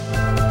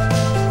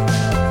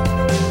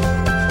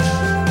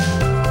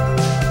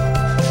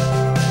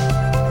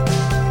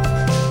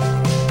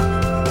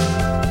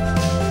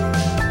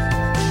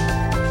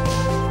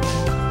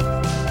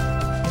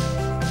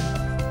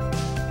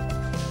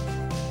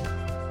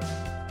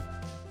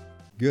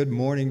Good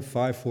morning,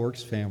 Five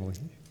Forks family.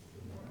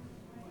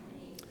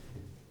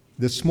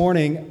 This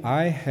morning,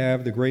 I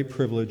have the great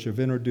privilege of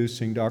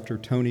introducing Dr.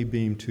 Tony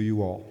Beam to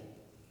you all.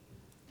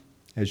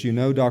 As you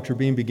know, Dr.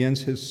 Beam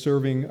begins his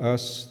serving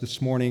us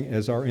this morning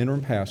as our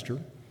interim pastor.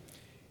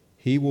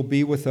 He will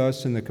be with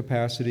us in the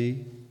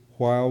capacity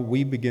while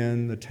we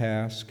begin the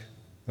task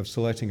of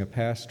selecting a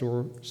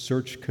pastor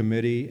search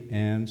committee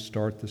and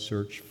start the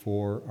search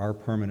for our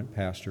permanent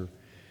pastor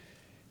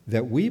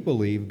that we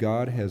believe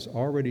God has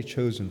already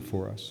chosen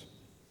for us.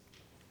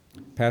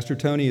 Pastor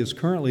Tony is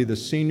currently the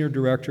Senior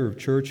Director of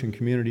Church and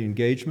Community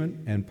Engagement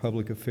and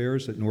Public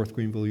Affairs at North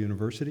Greenville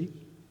University.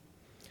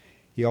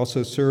 He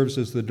also serves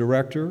as the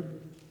Director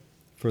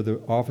for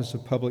the Office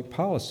of Public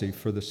Policy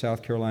for the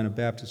South Carolina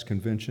Baptist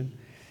Convention,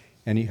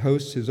 and he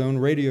hosts his own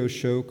radio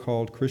show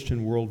called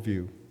Christian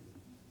Worldview.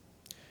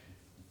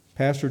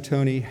 Pastor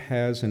Tony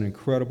has an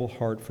incredible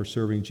heart for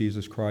serving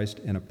Jesus Christ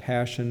and a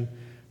passion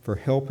for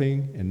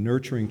helping and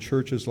nurturing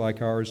churches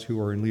like ours who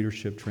are in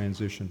leadership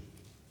transition.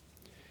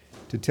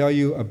 To tell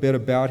you a bit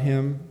about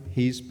him,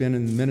 he's been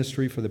in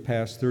ministry for the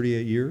past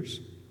 38 years,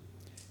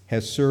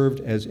 has served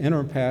as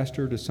interim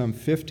pastor to some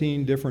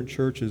 15 different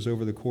churches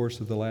over the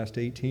course of the last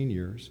 18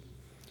 years.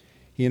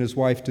 He and his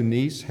wife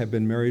Denise have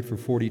been married for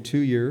 42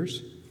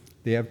 years.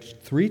 They have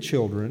 3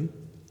 children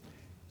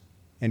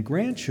and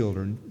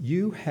grandchildren.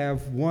 You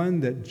have one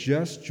that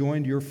just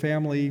joined your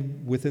family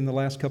within the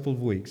last couple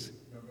of weeks.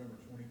 November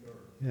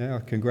 23rd. Yeah,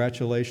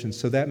 congratulations.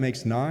 So that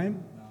makes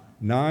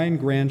 9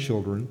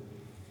 grandchildren.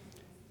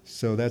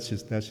 So that's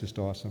just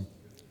awesome.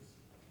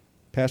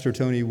 Pastor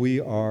Tony, we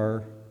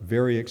are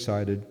very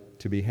excited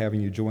to be having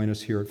you join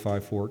us here at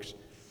Five Forks.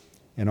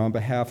 And on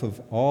behalf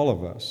of all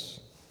of us,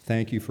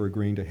 thank you for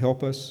agreeing to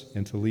help us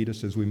and to lead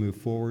us as we move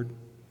forward.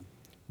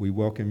 We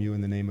welcome you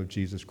in the name of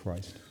Jesus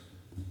Christ.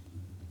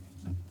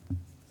 Thank you,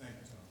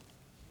 Tom.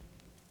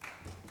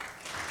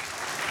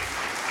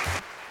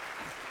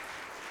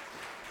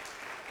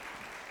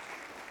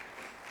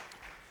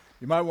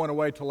 You might want to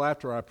wait till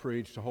after I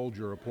preach to hold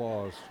your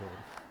applause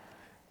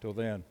till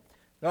then.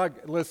 Now,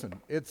 listen,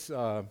 it's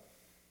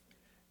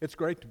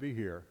great to be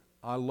here.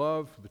 I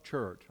love the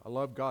church. I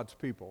love God's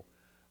people.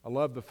 I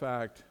love the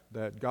fact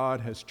that God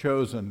has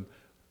chosen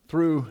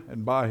through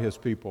and by His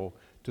people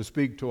to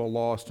speak to a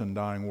lost and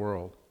dying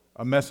world,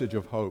 a message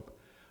of hope.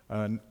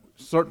 And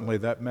certainly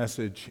that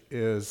message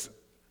is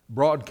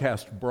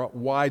broadcast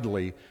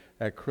widely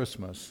at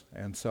Christmas.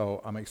 And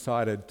so I'm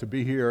excited to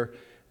be here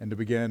and to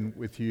begin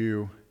with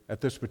you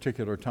at this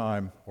particular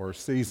time or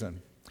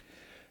season.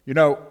 You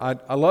know,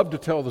 I love to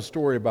tell the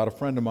story about a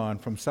friend of mine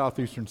from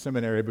Southeastern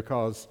Seminary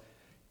because,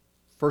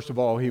 first of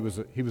all, he was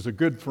a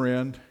good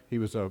friend. He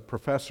was a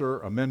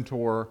professor, a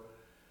mentor.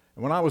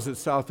 And when I was at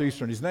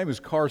Southeastern, his name is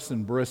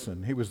Carson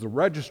Brisson. He was the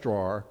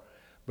registrar,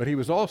 but he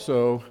was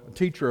also a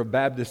teacher of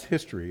Baptist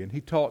history, and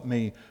he taught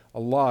me a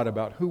lot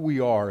about who we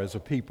are as a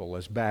people,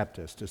 as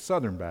Baptists, as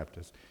Southern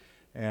Baptists.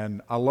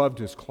 And I loved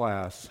his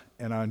class,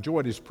 and I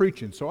enjoyed his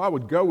preaching, so I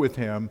would go with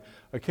him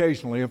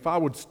occasionally if I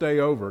would stay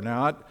over.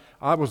 Now,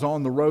 I was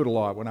on the road a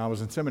lot when I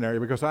was in seminary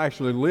because I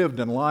actually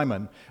lived in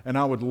Lyman, and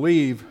I would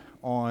leave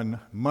on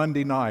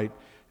Monday night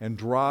and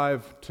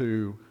drive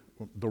to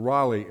the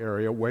Raleigh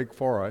area, Wake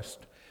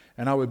Forest,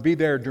 and I would be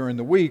there during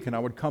the week, and I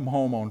would come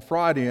home on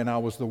Friday, and I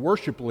was the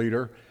worship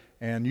leader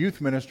and youth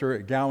minister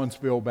at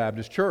Gallonsville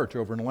Baptist Church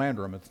over in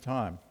Landrum at the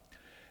time.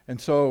 And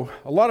so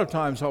a lot of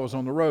times I was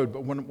on the road,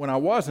 but when I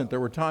wasn't, there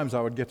were times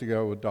I would get to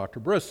go with Dr.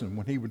 Brisson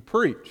when he would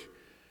preach.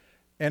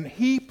 And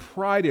he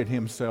prided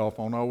himself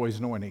on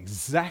always knowing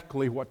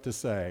exactly what to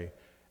say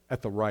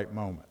at the right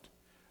moment.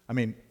 I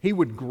mean, he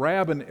would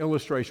grab an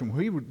illustration.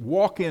 He would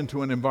walk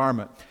into an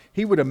environment.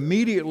 He would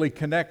immediately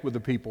connect with the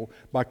people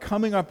by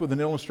coming up with an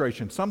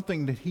illustration,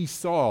 something that he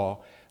saw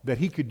that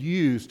he could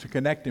use to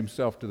connect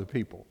himself to the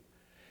people.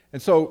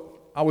 And so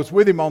I was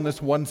with him on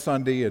this one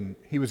Sunday, and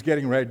he was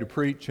getting ready to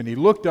preach, and he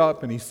looked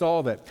up and he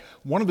saw that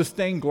one of the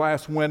stained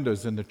glass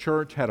windows in the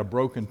church had a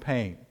broken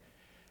pane.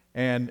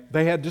 And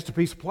they had just a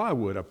piece of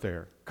plywood up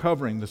there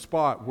covering the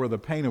spot where the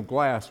pane of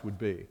glass would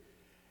be.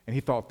 And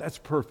he thought, that's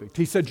perfect.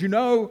 He said, you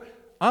know,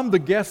 I'm the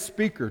guest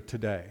speaker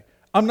today.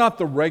 I'm not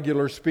the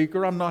regular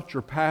speaker. I'm not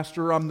your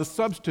pastor. I'm the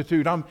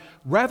substitute. I'm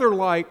rather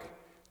like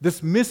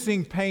this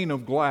missing pane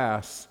of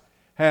glass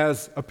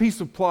has a piece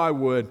of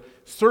plywood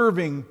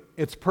serving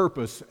its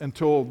purpose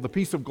until the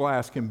piece of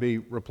glass can be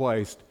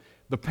replaced.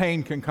 The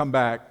pane can come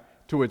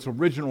back to its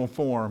original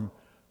form.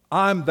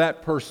 I'm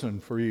that person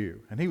for you.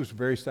 And he was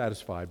very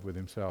satisfied with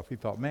himself. He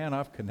thought, man,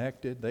 I've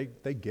connected.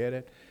 They get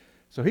it.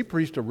 So he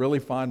preached a really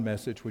fine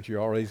message, which he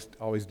always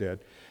did.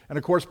 And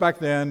of course, back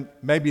then,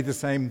 maybe the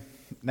same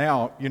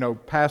now, you know,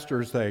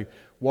 pastors, they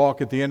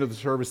walk at the end of the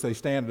service, they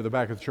stand at the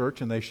back of the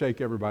church, and they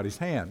shake everybody's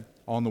hand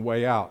on the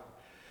way out.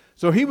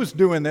 So he was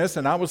doing this,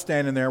 and I was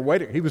standing there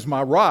waiting. He was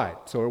my ride,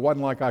 so it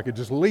wasn't like I could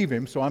just leave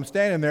him. So I'm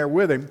standing there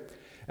with him,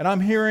 and I'm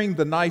hearing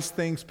the nice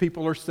things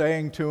people are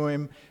saying to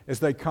him as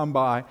they come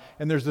by.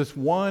 And there's this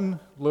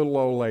one little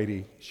old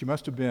lady. She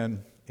must have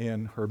been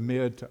in her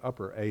mid to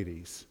upper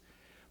 80s,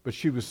 but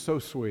she was so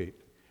sweet.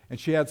 And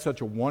she had such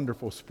a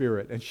wonderful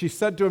spirit. And she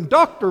said to him,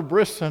 "Dr.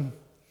 Brisson,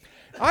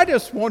 I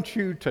just want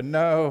you to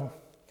know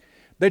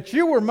that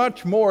you were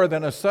much more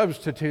than a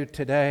substitute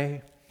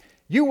today.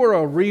 You were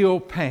a real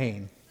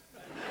pain."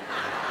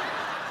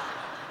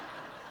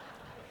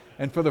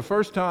 And for the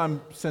first time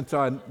since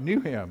I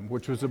knew him,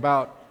 which was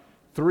about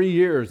 3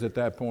 years at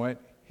that point,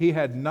 he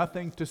had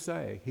nothing to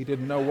say. He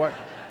didn't know what.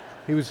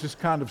 He was just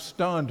kind of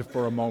stunned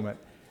for a moment.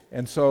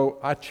 And so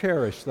I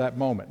cherished that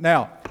moment.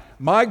 Now,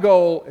 my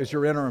goal as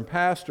your interim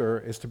pastor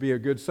is to be a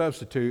good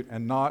substitute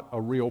and not a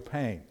real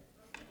pain.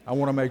 I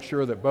want to make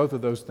sure that both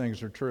of those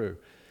things are true.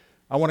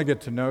 I want to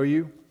get to know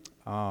you.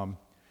 I'm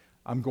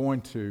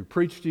going to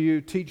preach to you,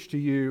 teach to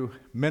you,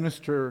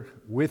 minister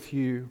with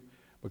you,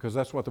 because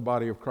that's what the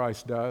body of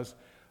Christ does.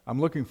 I'm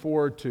looking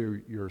forward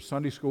to your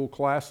Sunday school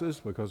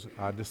classes because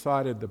I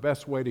decided the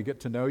best way to get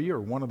to know you, or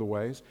one of the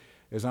ways,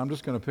 is I'm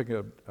just going to pick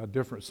a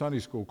different Sunday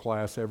school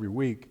class every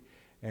week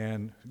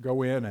and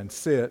go in and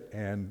sit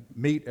and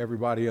meet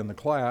everybody in the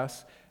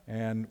class,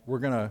 and we're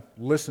going to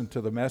listen to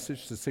the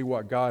message to see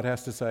what God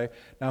has to say.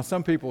 Now,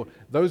 some people,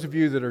 those of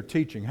you that are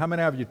teaching, how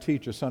many of you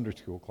teach a Sunday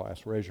school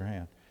class? Raise your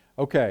hand.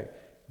 Okay,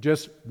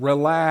 just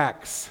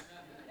relax.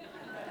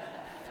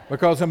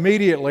 Because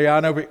immediately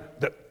I know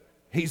that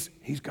he's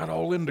got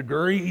all in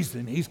degrees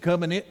and he's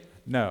coming in.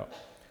 No,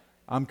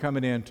 I'm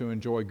coming in to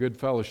enjoy good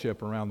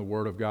fellowship around the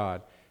Word of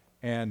God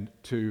and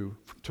to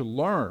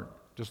learn,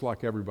 just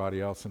like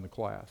everybody else in the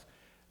class.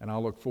 And I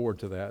look forward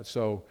to that.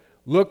 So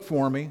look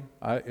for me.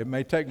 It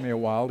may take me a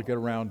while to get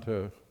around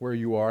to where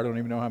you are. I don't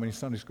even know how many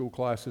Sunday school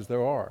classes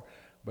there are,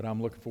 but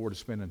I'm looking forward to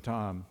spending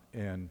time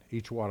in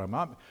each one of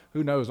them.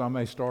 Who knows, I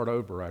may start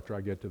over after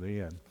I get to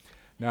the end.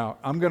 Now,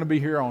 I'm going to be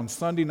here on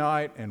Sunday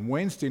night and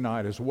Wednesday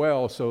night as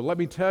well, so let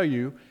me tell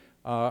you,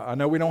 I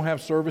know we don't have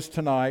service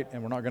tonight,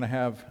 and we're not going to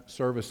have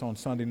service on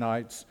Sunday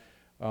nights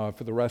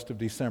for the rest of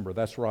December.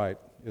 That's right,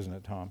 isn't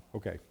it, Tom?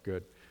 Okay,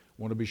 good.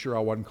 Want to be sure I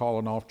wasn't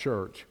calling off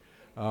church.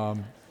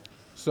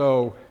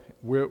 So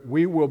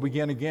we will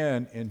begin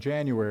again in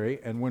January,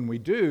 and when we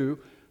do,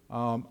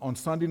 on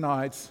Sunday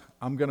nights,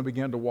 I'm going to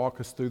begin to walk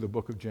us through the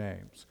book of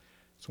James.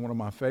 It's one of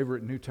my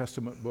favorite New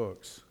Testament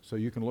books, so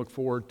you can look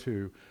forward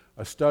to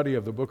a study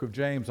of the book of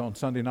James on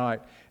Sunday night.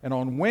 And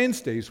on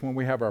Wednesdays, when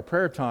we have our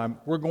prayer time,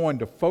 we're going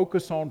to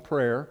focus on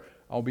prayer.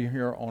 I'll be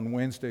here on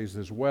Wednesdays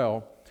as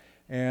well.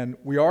 And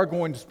we are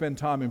going to spend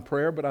time in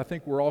prayer, but I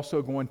think we're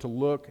also going to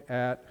look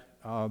at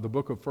the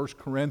book of 1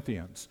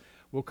 Corinthians.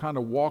 We'll kind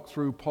of walk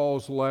through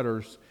Paul's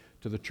letters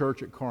to the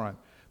church at Corinth.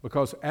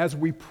 Because as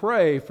we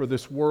pray for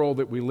this world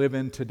that we live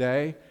in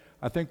today,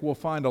 I think we'll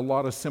find a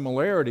lot of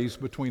similarities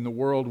between the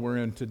world we're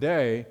in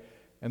today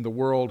and the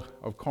world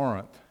of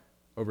Corinth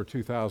over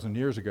 2,000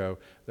 years ago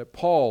that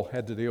Paul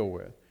had to deal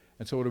with.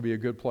 And so it'll be a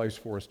good place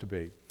for us to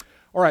be.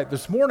 All right,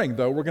 this morning,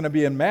 though, we're going to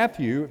be in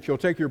Matthew. If you'll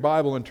take your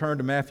Bible and turn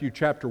to Matthew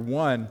chapter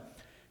 1,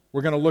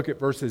 we're going to look at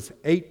verses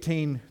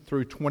 18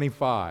 through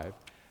 25.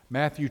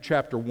 Matthew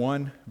chapter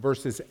 1,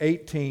 verses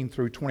 18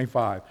 through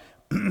 25.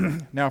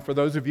 Now, for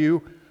those of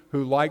you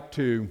who like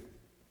to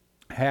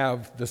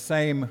have the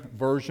same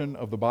version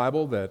of the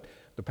Bible that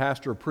the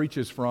pastor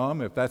preaches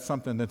from, if that's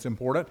something that's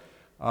important,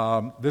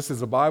 this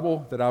is a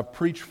Bible that I've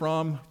preached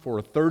from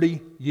for 30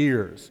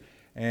 years,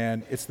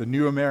 and it's the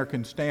New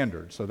American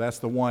Standard, so that's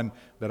the one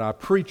that I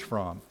preach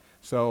from.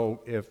 So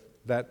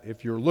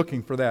if you're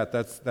looking for that,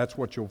 that's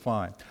what you'll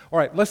find. All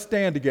right, let's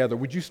stand together.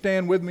 Would you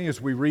stand with me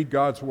as we read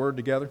God's Word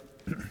together?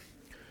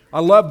 I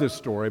love this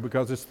story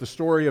because it's the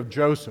story of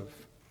Joseph.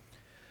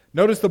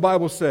 Notice the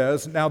Bible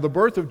says, "Now the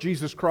birth of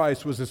Jesus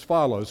Christ was as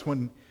follows.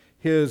 When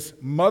his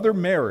mother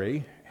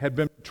Mary had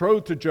been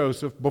betrothed to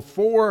Joseph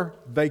before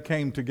they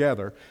came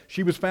together,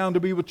 she was found to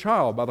be with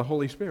child by the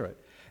Holy Spirit.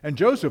 And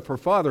Joseph, her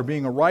father,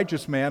 being a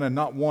righteous man and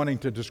not wanting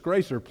to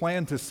disgrace her,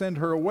 planned to send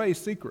her away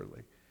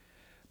secretly.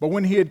 But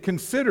when he had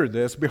considered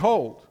this,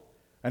 behold,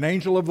 an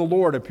angel of the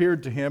Lord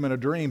appeared to him in a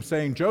dream,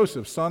 saying,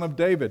 'Joseph, son of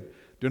David,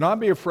 do not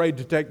be afraid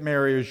to take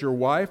Mary as your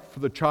wife,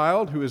 for the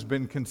child who has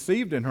been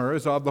conceived in her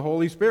is of the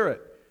Holy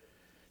Spirit.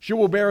 She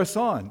will bear a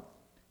son,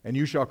 and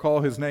you shall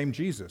call his name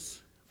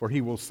Jesus, for he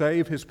will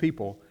save his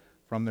people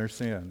from their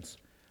sins.'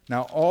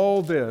 Now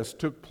all this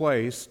took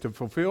place to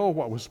fulfill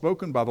what was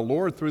spoken by the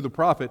Lord through the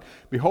prophet.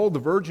 Behold, the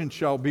virgin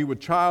shall be with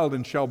child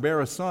and shall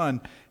bear a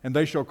son, and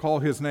they shall call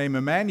his name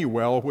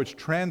Emmanuel, which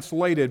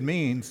translated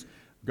means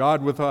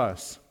God with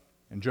us.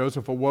 And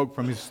Joseph awoke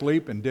from his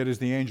sleep and did as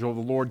the angel of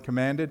the Lord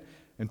commanded,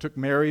 and took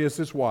Mary as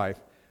his wife.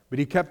 But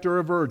he kept her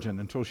a virgin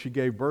until she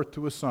gave birth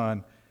to a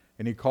son,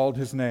 and he called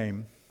his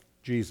name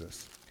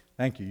Jesus."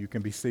 Thank you. You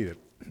can be seated.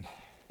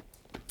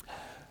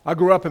 I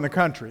grew up in the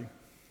country,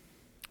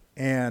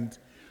 and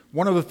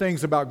one of the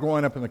things about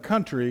growing up in the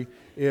country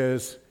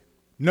is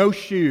no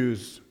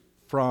shoes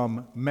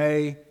from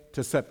May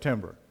to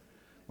September.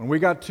 When we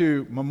got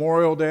to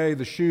Memorial Day,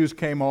 the shoes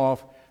came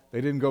off.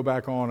 They didn't go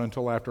back on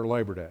until after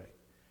Labor Day.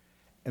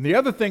 And the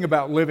other thing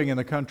about living in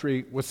the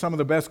country was some of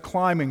the best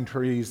climbing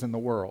trees in the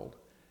world.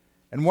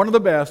 And one of the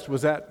best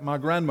was at my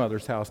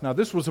grandmother's house. Now,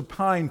 this was a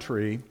pine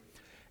tree,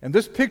 and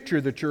this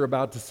picture that you're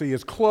about to see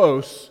is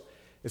close.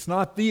 It's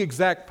not the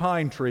exact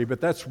pine tree, but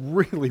that's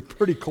really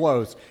pretty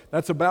close.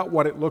 That's about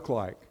what it looked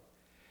like.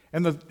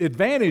 And the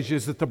advantage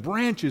is that the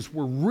branches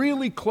were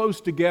really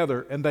close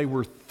together and they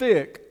were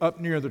thick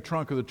up near the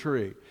trunk of the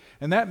tree.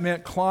 And that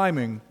meant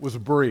climbing was a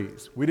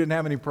breeze. We didn't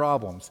have any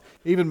problems.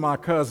 Even my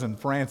cousin,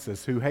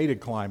 Frances, who hated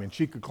climbing,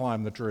 she could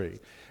climb the tree.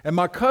 And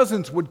my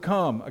cousins would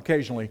come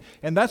occasionally,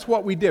 and that's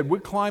what we did.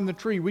 We'd climb the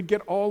tree. We'd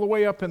get all the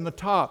way up in the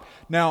top.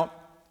 Now,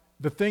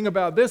 the thing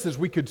about this is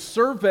we could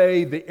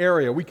survey the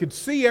area. We could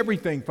see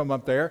everything from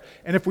up there,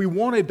 and if we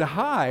wanted to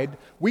hide,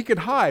 we could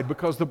hide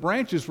because the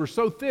branches were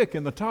so thick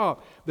in the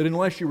top that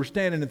unless you were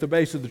standing at the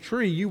base of the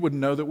tree, you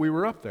wouldn't know that we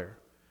were up there.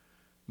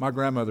 My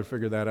grandmother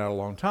figured that out a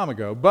long time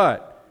ago,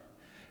 but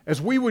as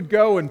we would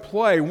go and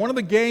play, one of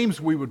the games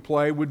we would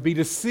play would be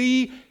to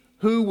see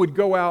who would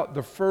go out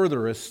the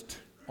furthest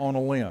on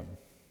a limb.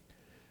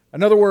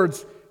 In other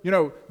words,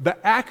 the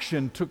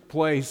action took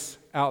place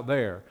out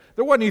there.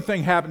 There wasn't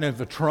anything happening at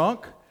the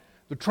trunk.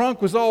 The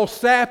trunk was all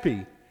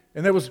sappy,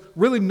 and there was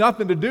really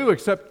nothing to do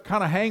except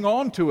kind of hang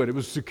on to it. It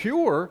was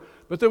secure,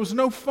 but there was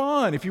no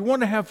fun. If you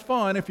wanted to have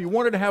fun, if you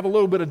wanted to have a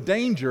little bit of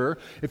danger,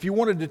 if you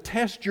wanted to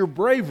test your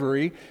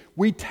bravery,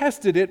 we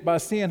tested it by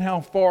seeing how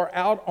far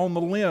out on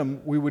the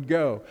limb we would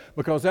go.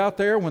 Because out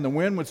there, when the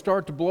wind would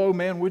start to blow,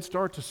 man, we'd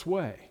start to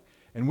sway.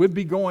 And we'd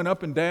be going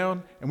up and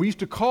down, and we used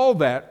to call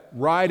that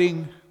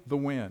riding the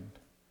wind.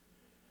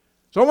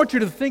 So I want you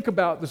to think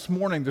about this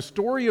morning, the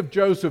story of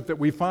Joseph that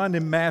we find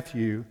in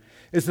Matthew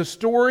is a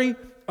story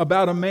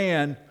about a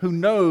man who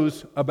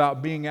knows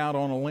about being out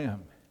on a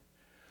limb.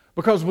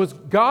 Because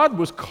God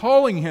was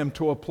calling him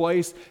to a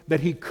place that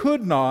he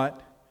could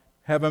not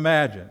have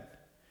imagined.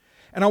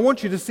 And I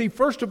want you to see,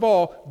 first of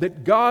all,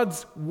 that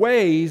God's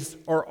ways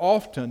are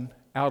often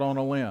out on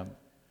a limb.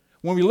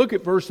 When we look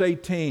at verse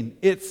 18,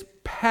 it's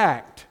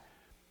packed.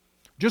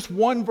 Just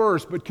one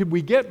verse, but could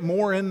we get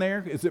more in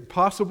there? Is it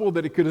possible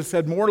that it could have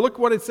said more? Look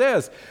what it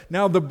says.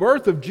 Now, the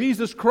birth of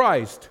Jesus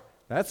Christ,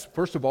 that's,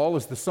 first of all,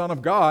 as the Son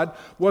of God,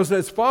 was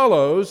as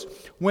follows.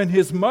 When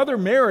his mother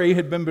Mary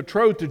had been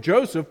betrothed to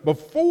Joseph,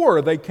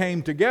 before they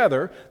came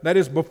together, that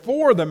is,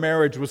 before the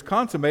marriage was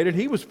consummated,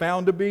 she was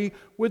found to be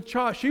with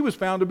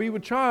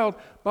child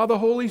by the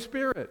Holy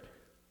Spirit.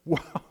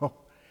 Wow.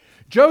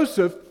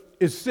 Joseph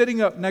is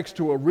sitting up next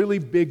to a really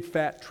big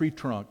fat tree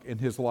trunk in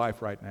his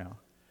life right now.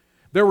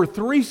 There were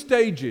 3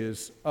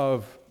 stages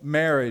of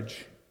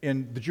marriage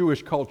in the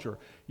Jewish culture.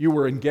 You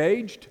were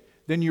engaged,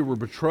 then you were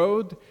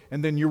betrothed,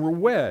 and then you were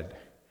wed.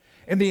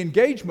 And the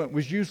engagement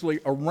was usually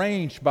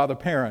arranged by the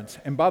parents.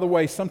 And by the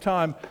way,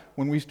 sometime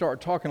when we start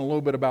talking a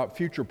little bit about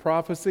future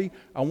prophecy,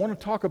 I want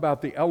to talk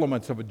about the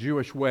elements of a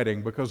Jewish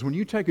wedding, because when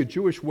you take a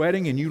Jewish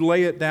wedding and you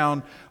lay it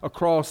down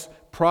across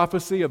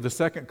prophecy of the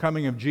second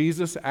coming of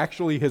Jesus,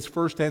 actually his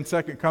first and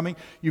second coming,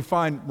 you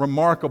find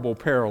remarkable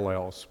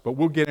parallels. But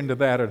we'll get into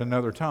that at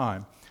another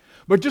time.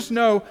 But just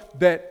know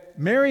that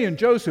Mary and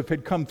Joseph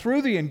had come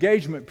through the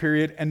engagement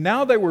period, and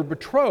now they were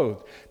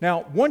betrothed.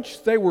 Now, once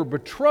they were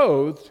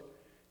betrothed,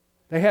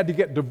 they had to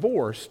get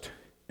divorced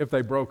if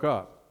they broke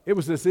up. It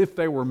was as if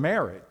they were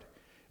married.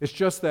 It's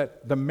just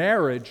that the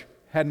marriage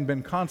hadn't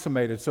been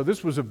consummated. So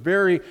this was a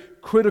very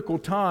critical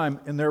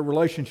time in their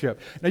relationship.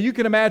 Now you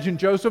can imagine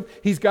Joseph,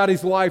 he's got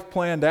his life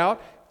planned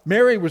out.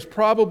 Mary was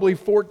probably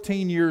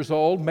 14 years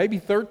old, maybe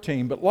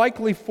 13, but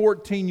likely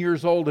 14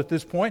 years old at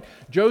this point.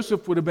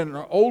 Joseph would have been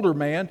an older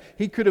man.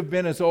 He could have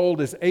been as old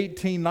as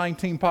 18,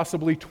 19,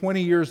 possibly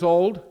 20 years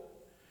old.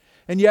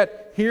 And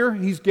yet, here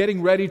he's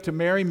getting ready to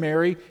marry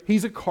Mary.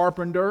 He's a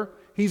carpenter.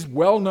 He's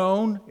well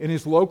known in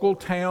his local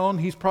town.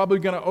 He's probably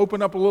going to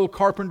open up a little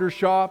carpenter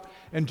shop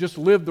and just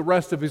live the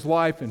rest of his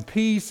life in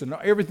peace, and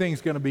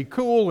everything's going to be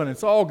cool, and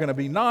it's all going to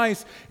be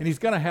nice, and he's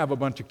going to have a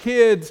bunch of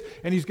kids,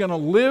 and he's going to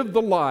live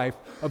the life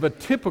of a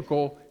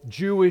typical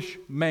Jewish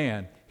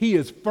man. He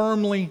is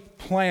firmly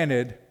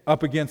planted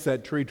up against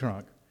that tree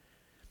trunk.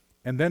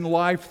 And then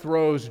life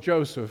throws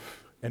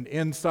Joseph an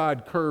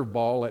inside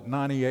curveball at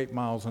 98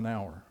 miles an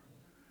hour.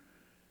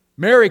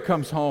 Mary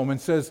comes home and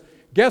says,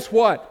 guess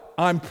what?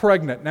 I'm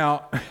pregnant.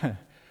 Now,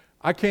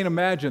 I can't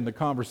imagine the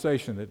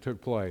conversation that took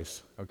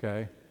place,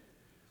 okay?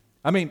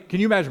 I mean, can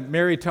you imagine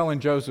Mary telling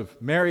Joseph?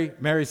 Mary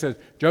says,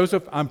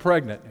 Joseph, I'm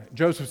pregnant.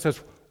 Joseph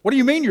says, what do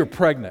you mean you're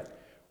pregnant?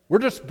 We're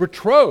just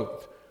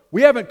betrothed.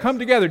 We haven't come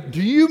together.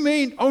 Do you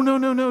mean, oh,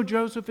 no,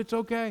 Joseph, it's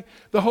okay.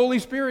 The Holy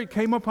Spirit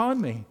came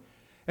upon me.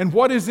 And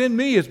what is in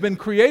me has been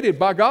created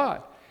by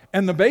God.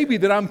 And the baby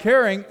that I'm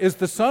carrying is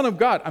the Son of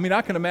God. I mean,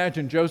 I can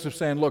imagine Joseph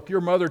saying, look, your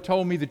mother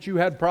told me that you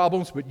had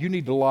problems, but you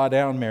need to lie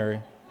down,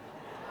 Mary.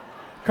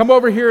 Come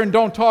over here and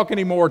don't talk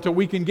anymore till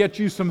we can get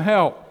you some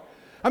help.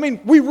 I mean,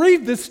 we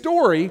read this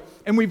story,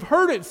 and we've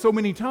heard it so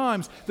many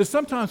times that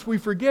sometimes we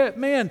forget,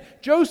 man,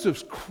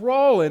 Joseph's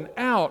crawling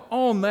out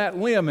on that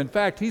limb. In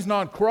fact, he's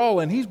not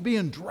crawling, he's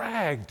being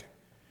dragged.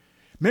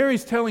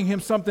 Mary's telling him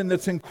something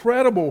that's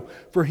incredible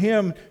for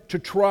him to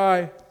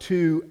try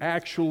to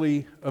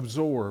actually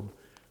absorb.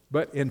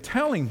 But in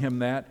telling him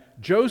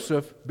that,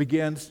 Joseph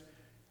begins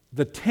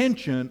the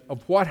tension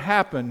of what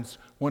happens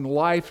when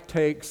life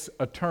takes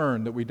a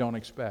turn that we don't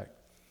expect.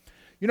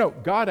 You know,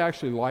 God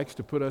actually likes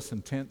to put us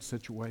in tense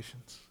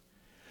situations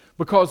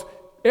because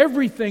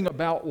everything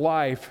about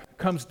life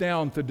comes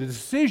down to the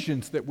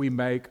decisions that we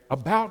make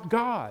about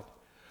God,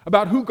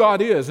 about who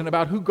God is and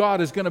about who God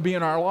is going to be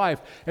in our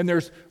life.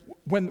 And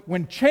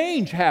when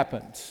change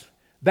happens,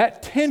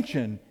 that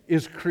tension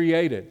is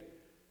created.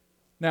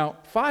 Now,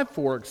 Five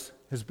Forks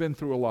has been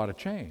through a lot of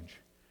change.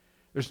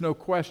 There's no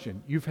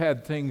question. You've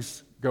had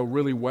things go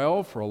really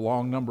well for a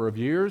long number of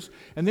years,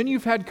 and then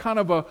you've had kind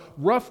of a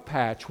rough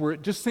patch where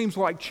it just seems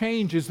like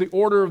change is the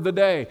order of the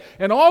day.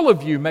 And all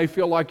of you may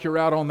feel like you're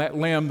out on that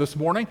limb this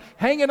morning,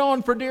 hanging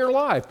on for dear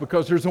life,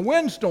 because there's a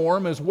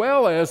windstorm as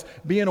well as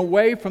being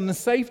away from the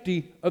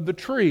safety of the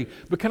tree.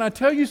 But can I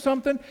tell you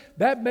something?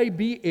 That may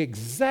be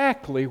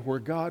exactly where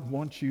God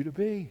wants you to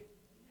be.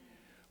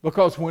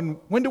 Because when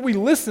do we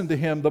listen to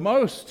Him the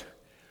most?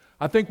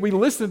 I think we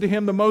listen to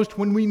Him the most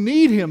when we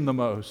need Him the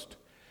most.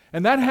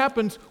 And that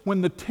happens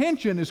when the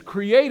tension is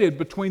created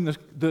between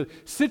the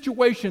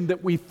situation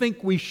that we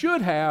think we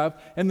should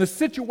have and the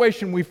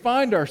situation we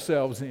find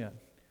ourselves in.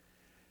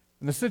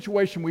 And the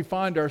situation we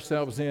find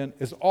ourselves in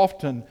is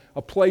often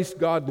a place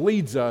God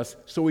leads us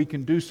so He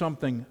can do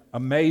something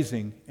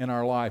amazing in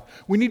our life.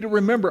 We need to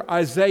remember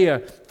Isaiah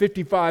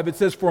 55. It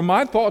says, "For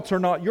my thoughts are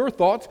not your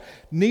thoughts,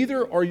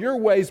 neither are your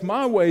ways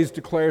my ways,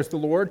 declares the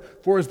Lord.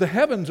 For as the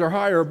heavens are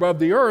higher above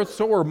the earth,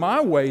 so are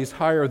my ways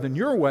higher than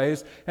your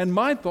ways, and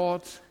my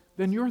thoughts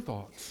than your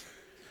thoughts."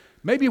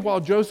 Maybe while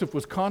Joseph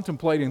was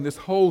contemplating this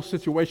whole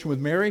situation with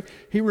Mary,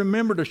 he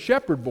remembered a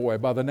shepherd boy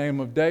by the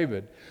name of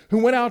David who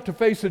went out to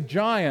face a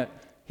giant.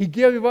 He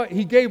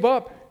gave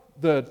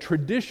up the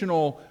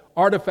traditional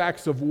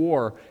artifacts of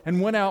war and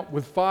went out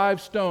with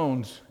 5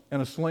 stones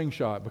and a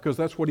slingshot because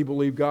that's what he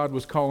believed God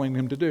was calling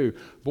him to do.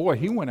 Boy,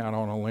 he went out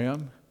on a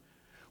limb.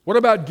 What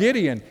about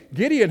Gideon?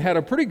 Gideon had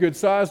a pretty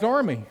good-sized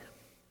army.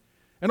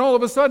 And all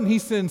of a sudden, he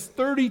sends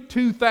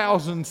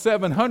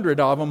 32,700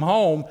 of them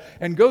home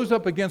and goes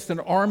up against an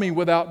army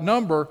without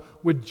number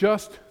with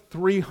just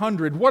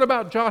 300. What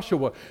about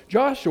Joshua?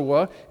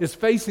 Joshua is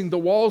facing the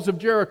walls of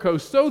Jericho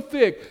so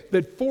thick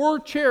that 4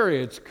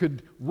 chariots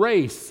could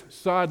race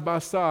side by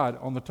side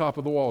on the top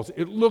of the walls.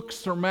 It looked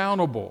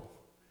surmountable.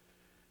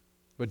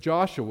 But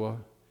Joshua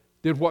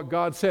did what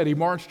God said. He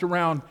marched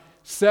around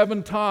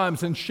 7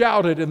 times and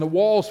shouted, and the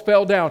walls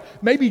fell down.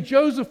 Maybe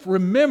Joseph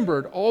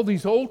remembered all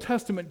these Old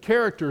Testament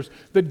characters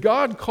that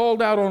God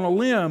called out on a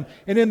limb,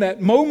 and in that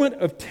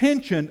moment of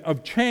tension,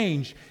 of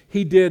change,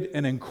 he did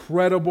an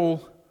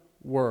incredible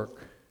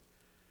work.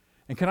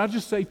 And can I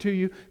just say to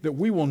you that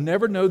we will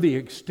never know the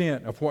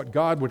extent of what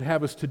God would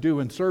have us to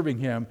do in serving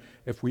Him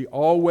if we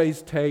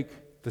always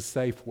take the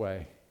safe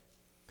way.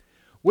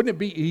 Wouldn't it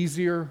be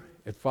easier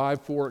at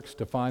Five Forks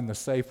to find the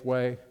safe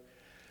way?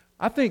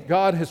 I think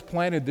God has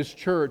planted this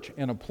church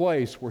in a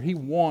place where He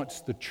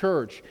wants the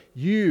church,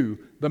 you,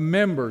 the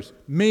members,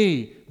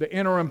 me, the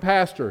interim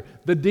pastor,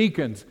 the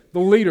deacons, the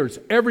leaders,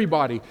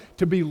 everybody,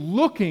 to be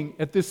looking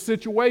at this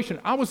situation.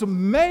 I was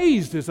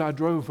amazed as I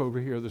drove over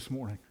here this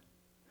morning.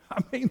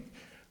 I mean,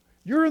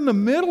 you're in the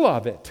middle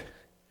of it.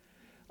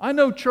 I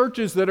know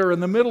churches that are in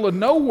the middle of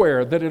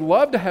nowhere that would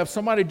love to have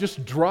somebody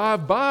just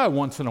drive by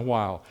once in a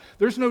while.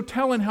 There's no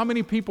telling how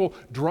many people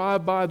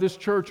drive by this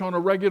church on a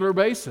regular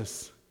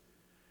basis.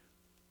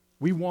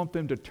 We want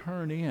them to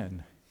turn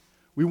in.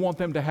 We want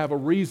them to have a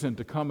reason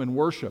to come and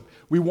worship.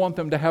 We want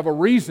them to have a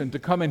reason to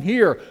come and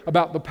hear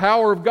about the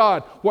power of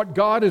God, what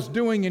God is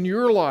doing in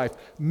your life.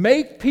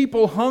 Make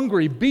people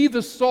hungry. Be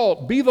the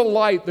salt, be the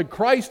light that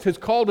Christ has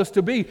called us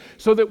to be,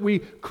 so that we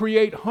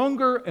create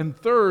hunger and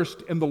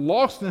thirst in the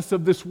lostness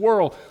of this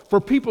world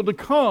for people to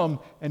come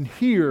and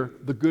hear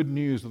the good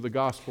news of the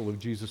gospel of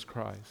Jesus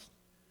Christ.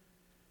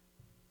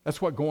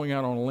 That's what going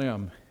out on a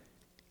limb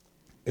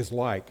is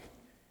like.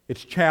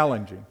 It's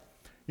challenging.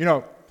 You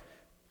know,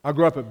 I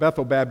grew up at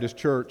Bethel Baptist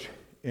Church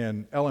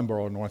in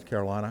Ellenboro, North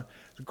Carolina.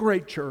 It's a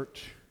great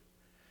church.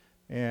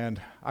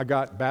 And I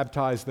got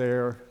baptized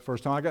there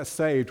first time. I got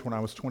saved when I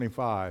was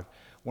 25.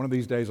 One of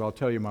these days I'll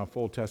tell you my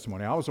full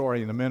testimony. I was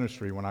already in the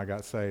ministry when I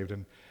got saved.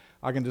 And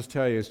I can just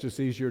tell you it's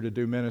just easier to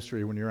do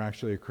ministry when you're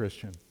actually a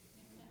Christian.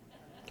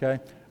 Okay?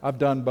 I've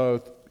done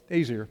both.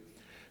 Easier.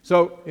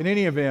 So in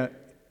any event,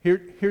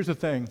 here's the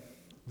thing.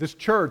 This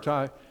church,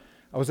 I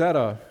was at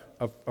a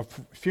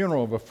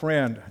funeral of a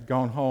friend, had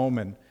gone home,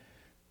 and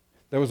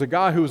there was a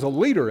guy who was a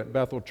leader at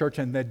Bethel Church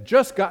and they'd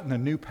just gotten a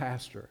new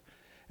pastor.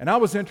 And I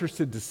was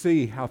interested to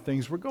see how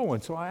things were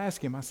going. So I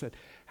asked him, I said,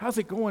 "How's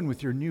it going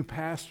with your new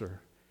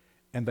pastor?"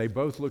 And they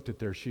both looked at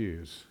their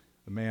shoes,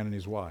 the man and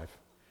his wife.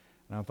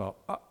 And I thought,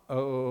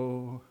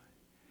 uh-oh.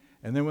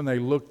 And then when they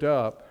looked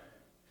up,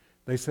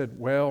 they said,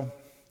 well,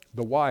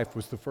 the wife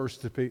was the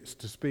first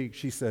to speak.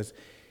 She says,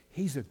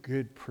 "He's a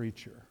good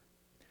preacher,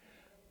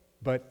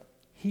 but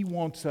he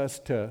wants us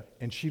to,"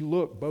 and she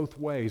looked both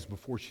ways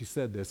before she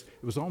said this.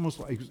 It was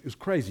almost like, it was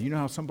crazy. You know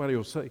how somebody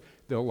will say,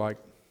 they'll like,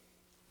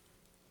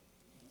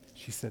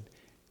 she said,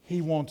 "He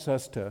wants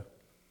us to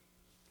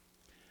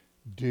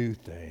do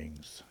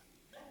things."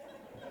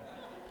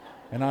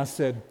 And I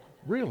said,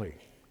 "Really?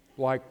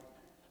 Like,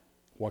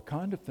 what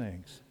kind of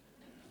things?"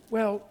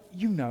 Well,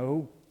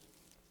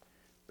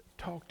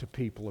 talk to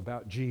people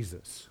about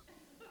Jesus.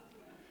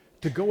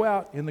 To go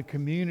out in the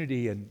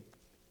community and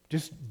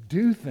just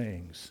do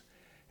things.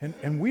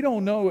 And we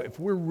don't know if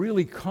we're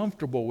really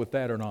comfortable with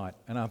that or not.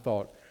 And I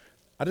thought,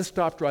 I just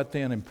stopped right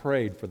then and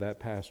prayed for that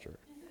pastor.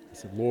 I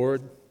said,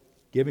 Lord,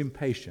 give him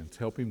patience,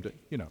 help him to,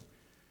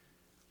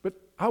 But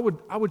I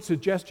would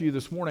suggest to you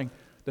this morning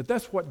that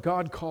that's what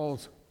God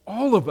calls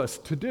all of us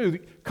to do.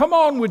 Come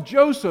on with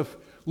Joseph.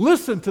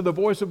 Listen to the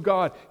voice of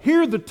God.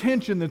 Hear the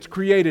tension that's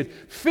created.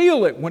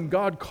 Feel it when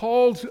God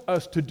calls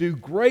us to do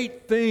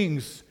great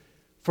things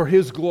for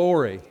His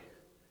glory.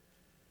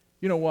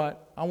 You know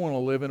what? I want to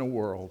live in a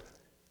world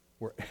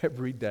where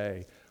every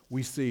day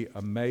we see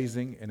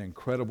amazing and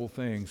incredible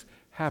things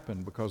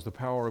happen because the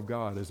power of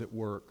God is at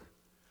work.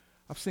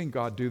 I've seen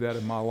God do that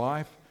in my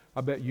life.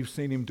 I bet you've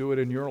seen Him do it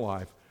in your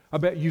life. I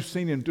bet you've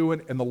seen Him do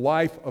it in the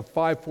life of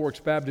Five Forks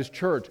Baptist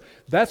Church.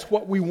 That's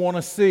what we want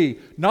to see.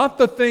 Not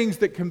the things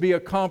that can be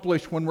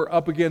accomplished when we're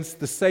up against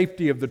the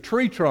safety of the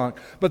tree trunk,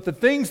 but the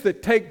things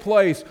that take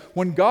place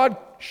when God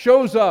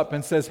shows up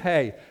and says,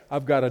 hey,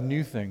 I've got a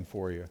new thing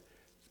for you.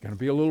 It's going to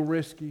be a little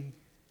risky.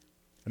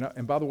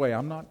 And by the way,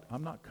 I'm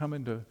not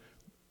coming to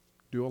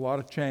do a lot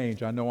of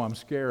change. I know I'm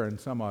scaring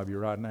some of you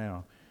right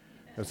now.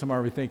 Because some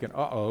of you are thinking,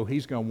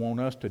 he's going to want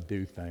us to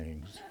do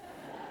things.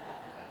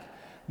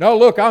 No,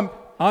 look,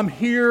 I'm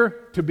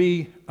here to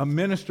be a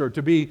minister,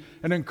 to be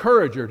an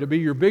encourager, to be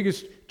your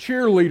biggest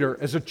cheerleader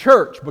as a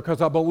church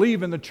because I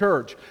believe in the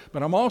church.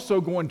 But I'm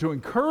also going to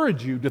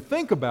encourage you to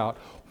think about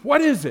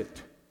what is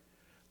it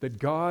that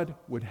God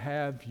would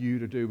have you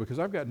to do? Because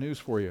I've got news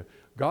for you.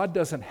 God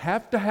doesn't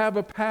have to have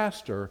a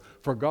pastor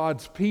for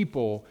God's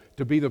people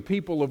to be the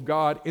people of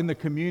God in the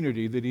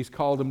community that He's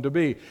called them to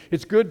be.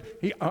 It's good.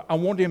 I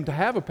want him to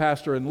have a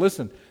pastor. And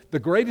listen, the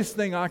greatest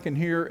thing I can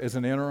hear as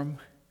an interim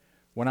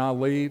when I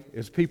leave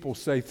is people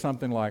say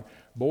something like,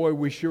 boy,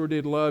 we sure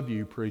did love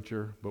you,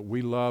 preacher, but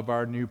we love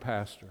our new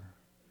pastor.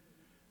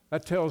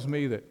 That tells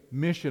me that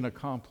mission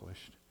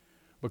accomplished.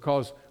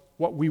 Because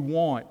what we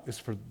want is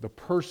for the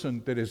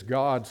person that is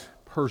God's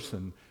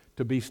person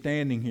to be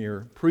standing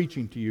here,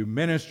 preaching to you,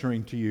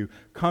 ministering to you,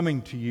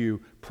 coming to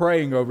you,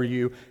 praying over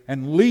you,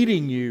 and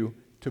leading you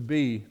to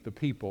be the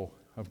people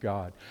of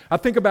God. I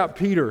think about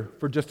Peter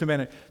for just a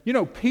minute.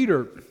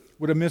 Peter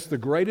would have missed the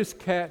greatest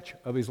catch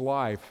of his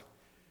life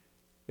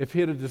if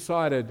he had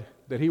decided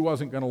that he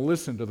wasn't going to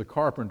listen to the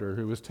carpenter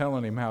who was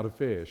telling him how to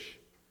fish.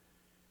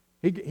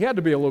 He had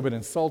to be a little bit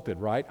insulted,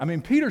 right? I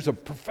mean, Peter's a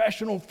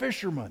professional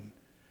fisherman.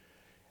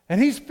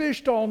 And he's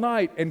fished all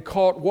night and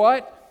caught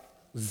what?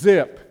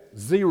 Zip,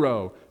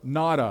 zero,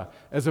 nada.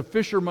 As a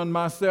fisherman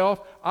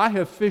myself, I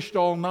have fished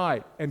all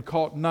night and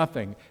caught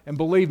nothing. And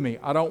believe me,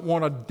 I don't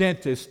want a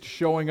dentist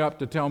showing up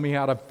to tell me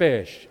how to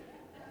fish.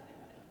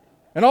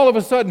 And all of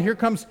a sudden, here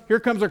comes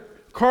a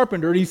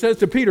carpenter, and he says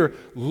to Peter,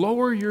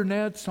 lower your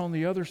nets on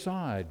the other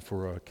side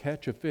for a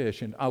catch of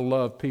fish. And I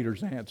love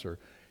Peter's answer.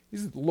 He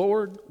says,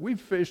 Lord,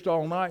 we've fished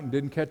all night and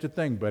didn't catch a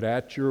thing, but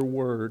at your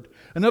word.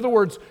 In other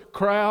words,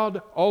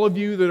 crowd, all of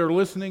you that are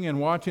listening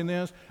and watching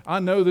this, I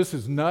know this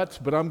is nuts,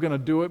 but I'm going to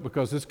do it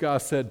because this guy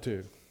said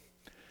to.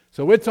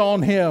 So it's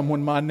on him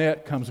when my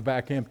net comes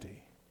back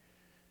empty.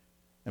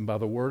 And by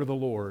the word of the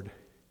Lord,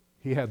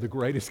 he had the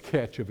greatest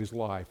catch of his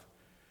life.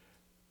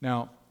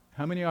 Now,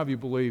 how many of you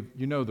believe,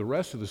 you know the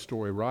rest of the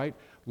story, right?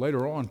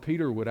 Later on,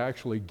 Peter would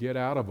actually get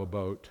out of a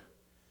boat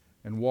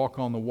and walk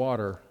on the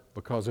water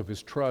because of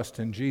his trust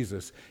in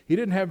Jesus. He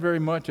didn't have very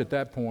much at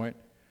that point,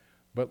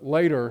 but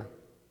later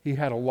he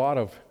had a lot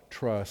of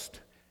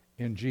trust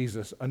in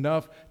Jesus,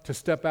 enough to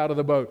step out of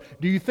the boat.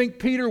 Do you think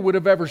Peter would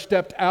have ever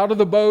stepped out of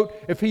the boat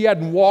if he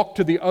hadn't walked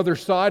to the other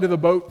side of the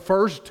boat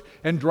first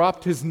and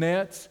dropped his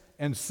nets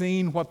and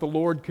seen what the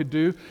Lord could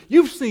do?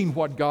 You've seen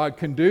what God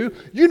can do.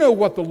 You know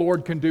what the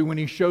Lord can do when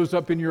He shows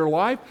up in your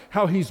life,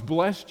 how He's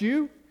blessed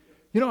you.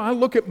 I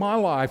look at my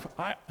life.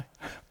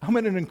 I'm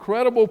in an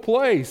incredible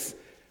place.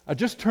 I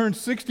just turned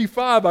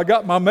 65. I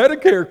got my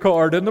Medicare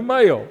card in the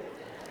mail.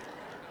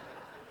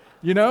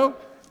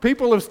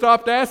 People have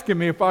stopped asking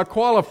me if I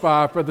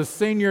qualify for the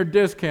senior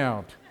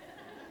discount.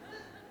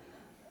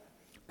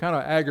 Kind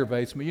of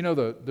aggravates me.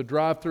 The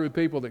drive-through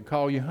people that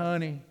call you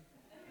honey.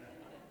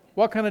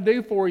 What can I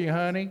do for you,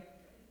 honey?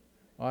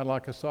 I'd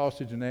like a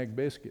sausage and egg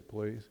biscuit,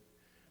 please.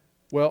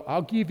 Well,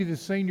 I'll give you the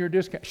senior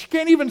discount. She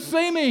can't even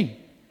see me.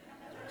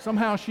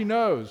 Somehow she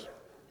knows.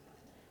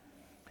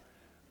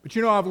 But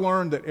I've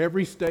learned that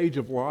every stage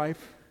of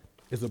life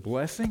is a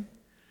blessing.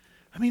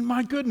 I mean,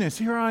 my goodness,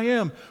 here I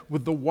am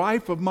with the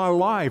wife of my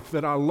life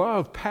that I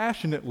love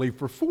passionately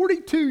for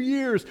 42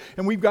 years,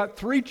 and we've got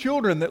 3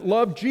 children that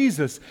love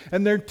Jesus,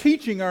 and they're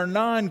teaching our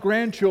 9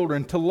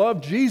 grandchildren to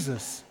love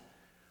Jesus.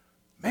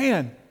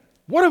 Man,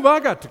 what have I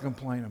got to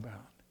complain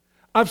about?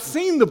 I've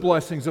seen the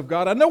blessings of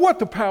God. I know what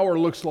the power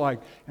looks like,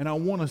 and I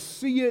want to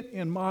see it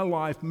in my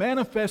life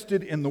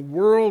manifested in the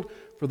world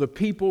for the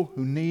people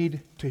who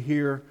need to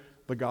hear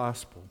the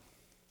gospel.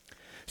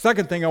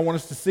 Second thing I want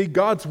us to see,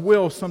 God's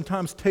will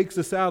sometimes takes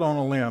us out on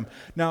a limb.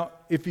 Now,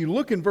 if you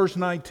look in verse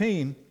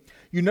 19,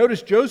 you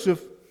notice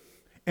Joseph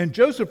And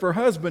Joseph, her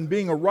husband,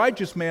 being a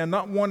righteous man,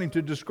 not wanting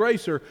to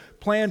disgrace her,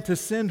 planned to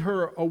send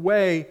her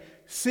away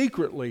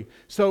secretly.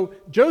 So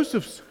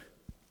Joseph's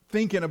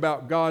thinking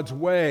about God's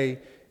way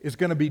is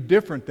going to be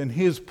different than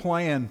his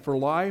plan for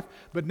life.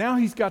 But now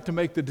he's got to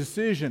make the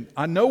decision.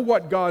 I know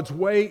what God's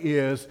way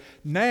is.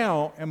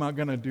 Now am I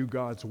going to do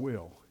God's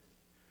will?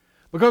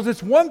 Because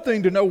it's one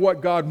thing to know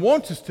what God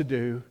wants us to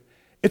do.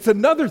 It's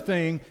another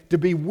thing to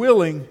be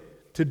willing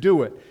to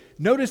do it.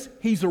 Notice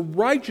he's a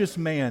righteous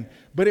man,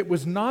 but it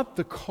was not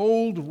the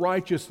cold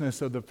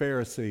righteousness of the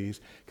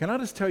Pharisees. Can I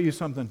just tell you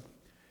something?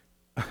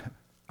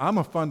 I'm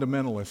a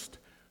fundamentalist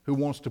who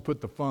wants to put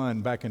the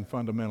fun back in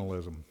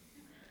fundamentalism.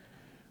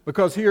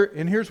 Because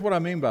here's what I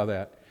mean by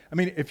that. I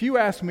mean, if you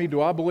ask me,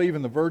 do I believe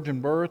in the virgin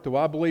birth? Do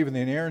I believe in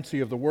the inerrancy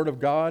of the Word of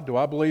God? Do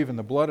I believe in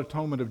the blood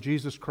atonement of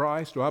Jesus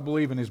Christ? Do I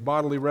believe in His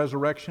bodily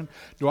resurrection?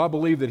 Do I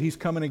believe that He's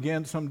coming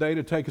again someday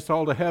to take us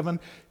all to heaven?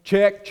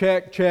 Check,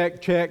 check,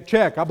 check, check,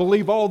 check. I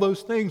believe all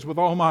those things with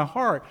all my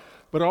heart.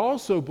 But I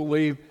also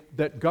believe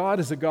that God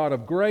is a God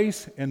of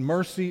grace and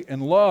mercy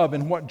and love.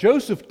 And what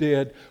Joseph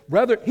did,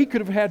 rather, he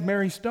could have had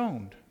Mary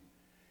stoned.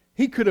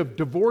 He could have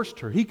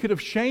divorced her. He could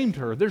have shamed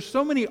her. There's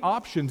so many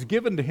options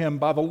given to him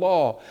by the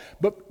law.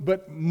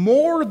 But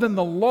more than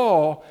the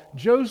law,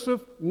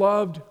 Joseph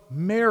loved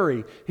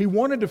Mary. He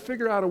wanted to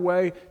figure out a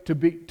way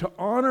to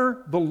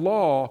honor the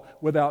law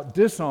without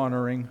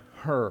dishonoring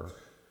her.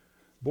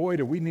 Boy,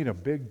 do we need a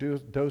big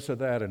dose of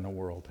that in the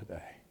world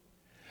today.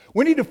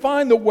 We need to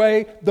find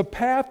the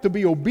path to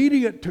be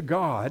obedient to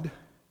God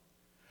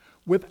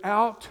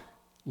without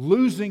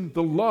losing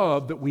the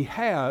love that we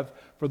have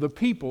for the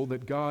people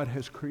that God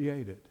has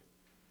created.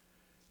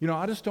 You know,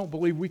 I just don't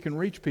believe we can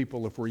reach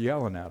people if we're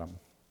yelling at them.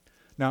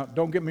 Now,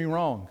 don't get me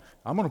wrong.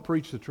 I'm going to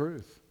preach the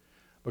truth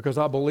because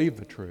I believe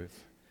the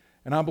truth.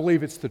 And I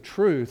believe it's the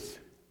truth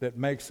that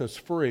makes us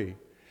free.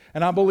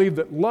 And I believe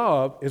that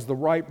love is the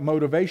right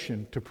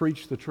motivation to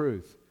preach the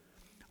truth.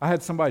 I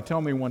had somebody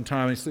tell me one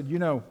time, he said, you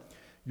know,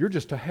 you're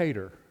just a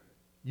hater.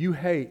 You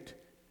hate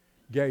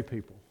gay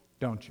people,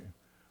 don't you?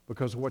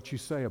 Because of what you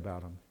say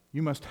about them.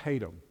 You must hate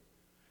them.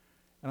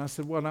 And I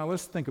said, well, now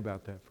let's think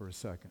about that for a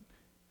second.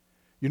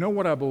 You know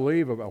what I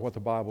believe about what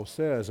the Bible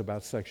says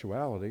about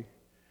sexuality?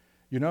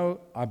 You know,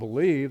 I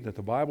believe that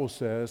the Bible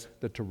says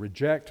that to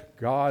reject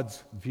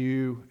God's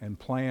view and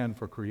plan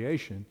for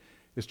creation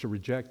is to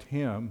reject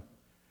Him.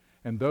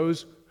 And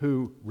those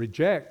who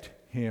reject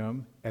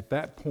Him at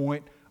that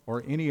point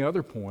or any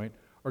other point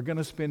are going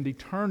to spend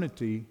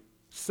eternity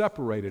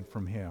separated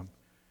from Him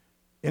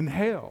in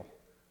hell,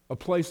 a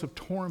place of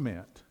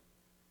torment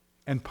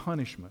and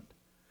punishment.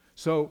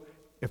 So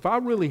if I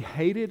really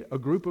hated a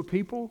group of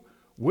people,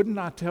 wouldn't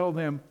I tell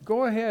them,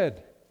 go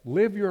ahead,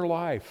 live your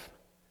life.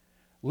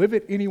 Live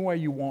it any way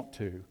you want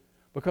to,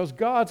 because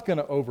God's going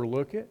to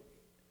overlook it.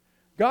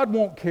 God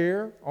won't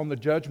care on the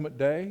judgment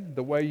day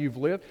the way you've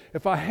lived.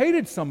 If I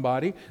hated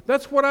somebody,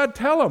 that's what I'd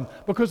tell them,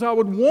 because I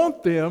would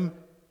want them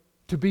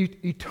to be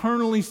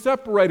eternally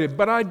separated.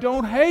 But I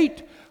don't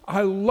hate.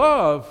 I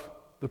love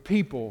the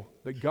people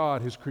that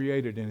God has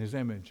created in His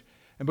image.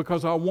 And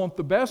because I want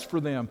the best for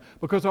them,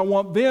 because I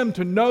want them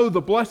to know the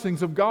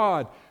blessings of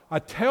God, I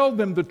tell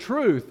them the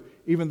truth,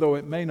 even though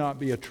it may not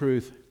be a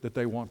truth that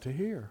they want to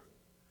hear.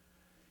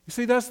 You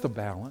see, that's the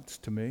balance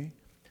to me.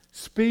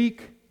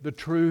 Speak the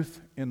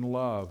truth in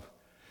love.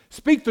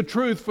 Speak the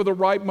truth for the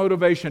right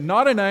motivation,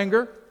 not in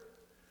anger,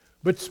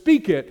 but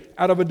speak it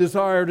out of a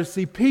desire to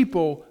see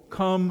people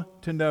come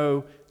to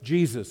know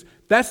Jesus.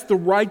 That's the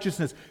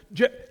righteousness.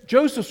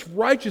 Joseph's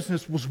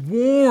righteousness was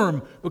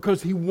warm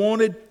because he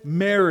wanted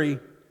Mary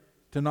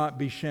to not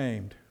be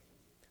shamed.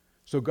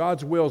 So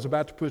God's will is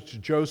about to push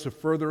Joseph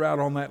further out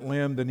on that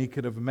limb than he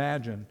could have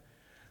imagined,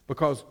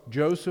 because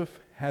Joseph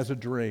has a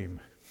dream.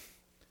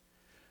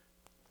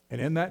 And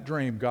in that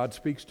dream, God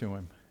speaks to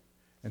him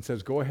and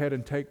says, go ahead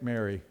and take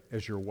Mary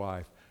as your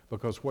wife,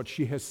 because what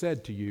she has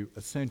said to you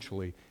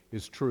essentially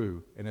is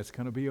true, and it's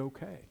going to be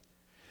okay.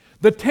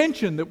 The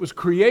tension that was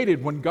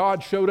created when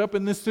God showed up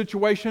in this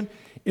situation,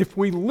 if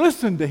we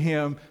listen to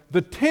Him,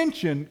 the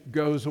tension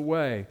goes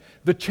away.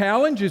 The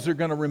challenges are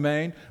going to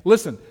remain.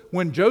 Listen,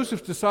 when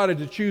Joseph decided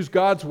to choose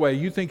God's way,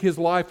 you think his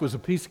life was a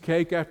piece of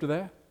cake after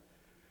that?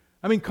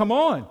 I mean, come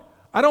on.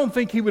 I don't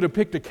think he would have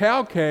picked a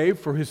cow cave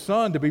for his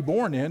son to be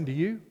born in, do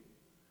you?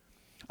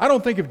 I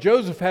don't think if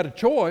Joseph had a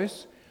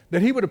choice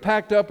that he would have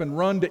packed up and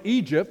run to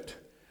Egypt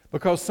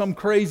because some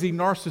crazy,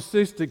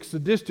 narcissistic,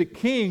 sadistic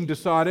king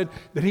decided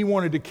that he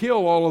wanted to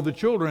kill all of the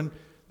children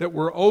that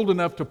were old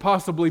enough to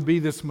possibly be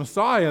this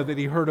Messiah that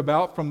he heard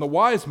about from the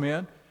wise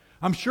men.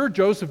 I'm sure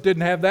Joseph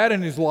didn't have that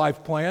in his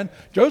life plan.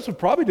 Joseph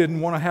probably didn't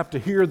want to have to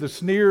hear the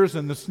sneers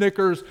and the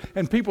snickers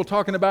and people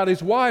talking about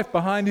his wife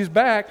behind his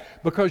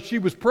back because she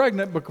was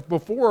pregnant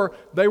before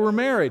they were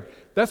married.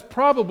 That's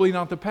probably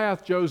not the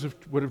path Joseph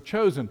would have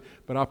chosen.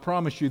 But I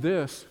promise you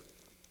this,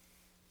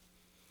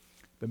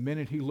 the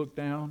minute he looked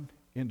down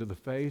into the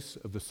face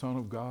of the Son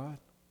of God,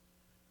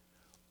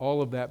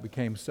 all of that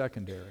became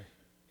secondary.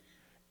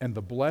 And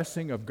the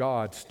blessing of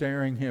God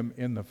staring him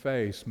in the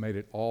face made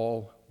it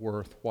all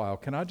worthwhile.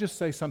 Can I just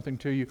say something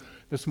to you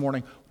this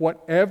morning?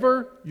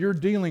 Whatever you're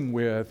dealing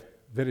with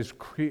that is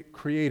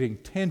creating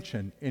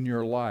tension in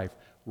your life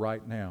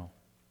right now,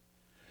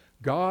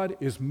 God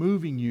is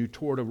moving you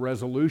toward a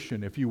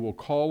resolution, if you will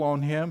call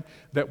on Him,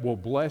 that will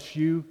bless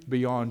you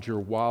beyond your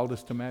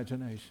wildest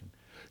imagination.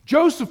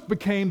 Joseph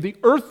became the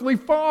earthly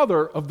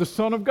father of the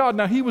Son of God.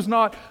 Now, he was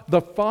not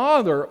the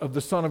father of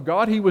the Son of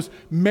God. He was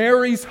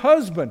Mary's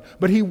husband,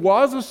 but he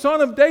was a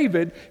son of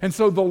David, and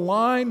so the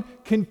line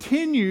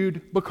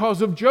continued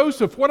because of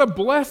Joseph. What a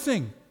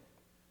blessing!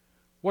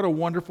 What a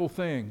wonderful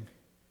thing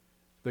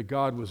that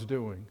God was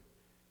doing.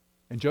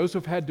 And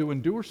Joseph had to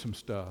endure some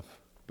stuff,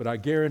 but I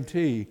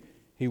guarantee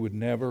he would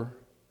never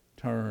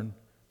turn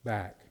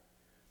back.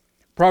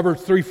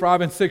 Proverbs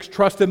 3:5-6,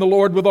 trust in the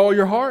Lord with all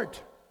your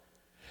heart.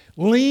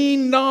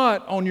 Lean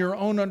not on your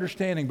own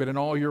understanding, but in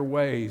all your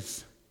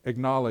ways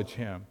acknowledge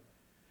Him,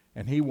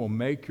 and He will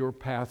make your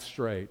path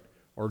straight.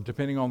 Or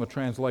depending on the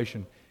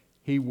translation,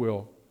 He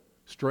will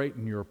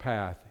straighten your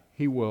path.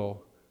 He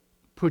will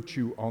put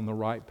you on the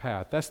right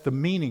path. That's the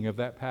meaning of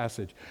that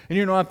passage.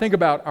 And I think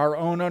about our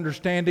own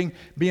understanding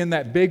being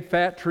that big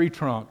fat tree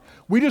trunk.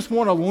 We just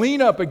want to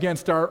lean up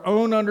against our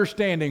own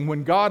understanding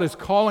when God is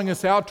calling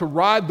us out to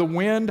ride the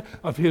wind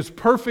of His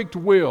perfect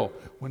will,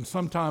 when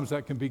sometimes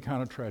that can be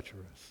kind of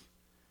treacherous.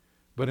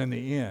 But in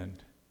the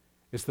end,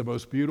 it's the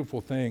most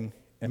beautiful thing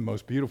and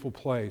most beautiful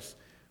place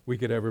we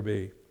could ever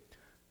be.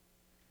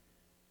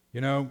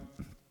 There's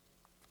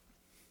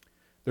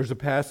a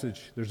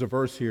passage, there's a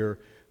verse here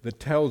that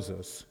tells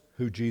us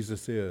who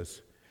Jesus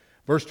is.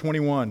 Verse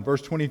 21,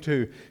 verse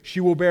 22,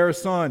 she will bear a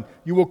son.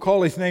 You will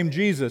call his name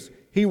Jesus.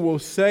 He will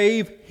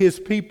save his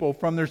people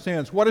from their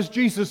sins. What does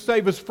Jesus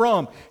save us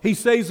from? He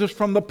saves us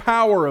from the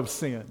power of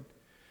sin.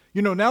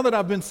 Now that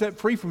I've been set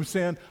free from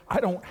sin,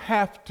 I don't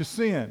have to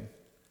sin.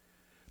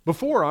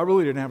 Before, I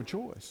really didn't have a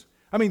choice.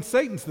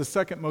 Satan's the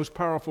second most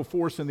powerful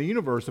force in the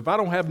universe. If I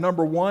don't have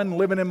number one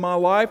living in my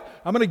life,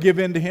 I'm going to give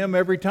in to him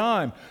every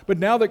time. But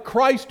now that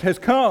Christ has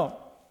come,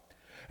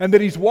 and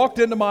that He's walked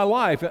into my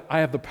life, I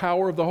have the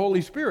power of the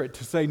Holy Spirit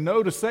to say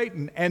no to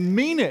Satan and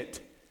mean it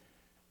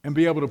and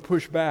be able to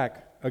push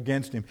back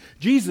against him.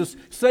 Jesus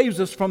saves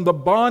us from the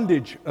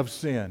bondage of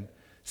sin.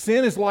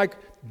 Sin is like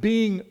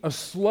being a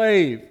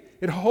slave.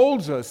 It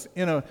holds us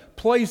in a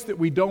place that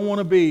we don't want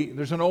to be.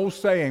 There's an old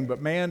saying,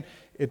 but man,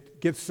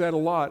 it gets said a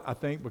lot, I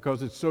think,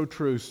 because it's so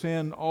true.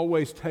 Sin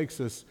always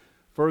takes us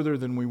further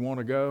than we want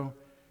to go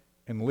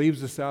and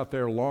leaves us out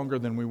there longer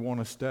than we want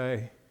to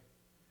stay,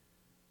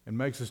 and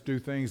makes us do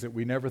things that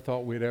we never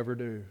thought we'd ever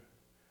do.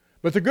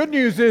 But the good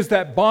news is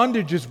that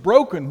bondage is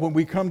broken when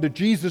we come to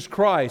Jesus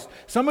Christ.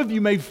 Some of you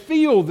may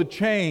feel the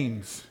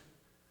chains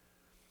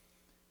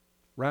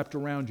wrapped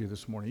around you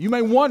this morning. You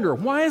may wonder,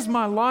 why is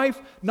my life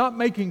not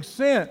making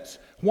sense?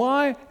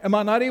 Why am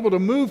I not able to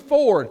move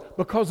forward?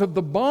 Because of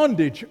the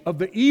bondage of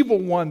the evil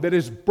one that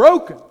is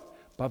broken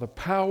by the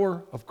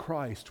power of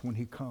Christ when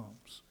He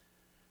comes.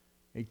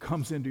 He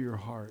comes into your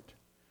heart.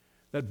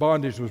 That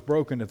bondage was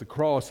broken at the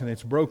cross, and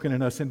it's broken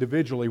in us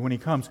individually when He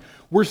comes.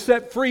 We're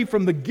set free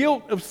from the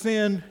guilt of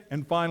sin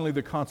and finally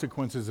the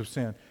consequences of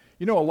sin.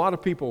 A lot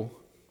of people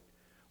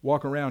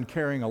walk around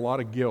carrying a lot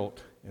of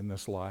guilt in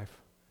this life,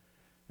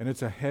 and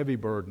it's a heavy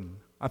burden.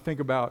 I think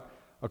about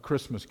A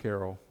Christmas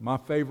Carol. My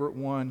favorite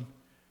one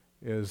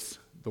is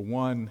the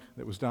one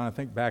that was done, I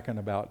think, back in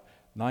about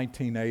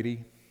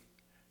 1980.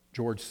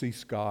 George C.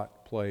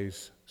 Scott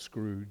plays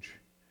Scrooge.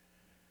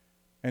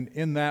 And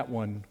in that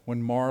one,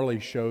 when Marley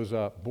shows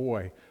up,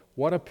 boy,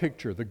 what a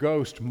picture. The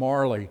ghost,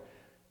 Marley.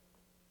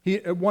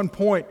 At one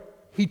point,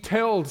 he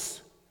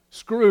tells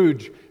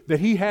Scrooge that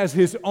he has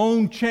his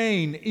own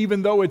chain,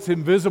 even though it's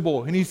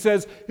invisible. And he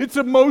says, it's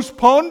a most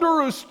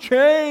ponderous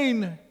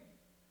chain.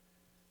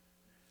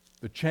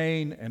 The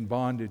chain and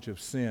bondage of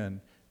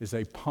sin is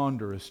a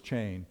ponderous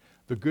chain.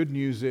 The good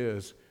news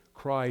is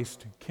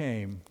Christ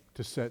came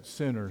to set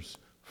sinners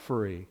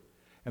free.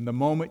 And the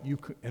moment you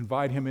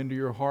invite Him into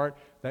your heart,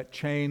 that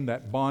chain,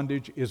 that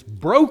bondage is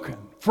broken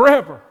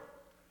forever.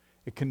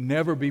 It can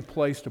never be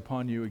placed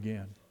upon you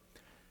again.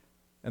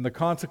 And the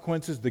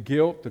consequences, the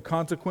guilt, the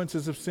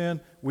consequences of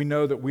sin, we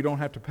know that we don't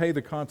have to pay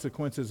the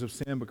consequences of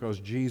sin because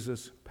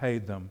Jesus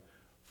paid them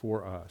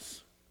for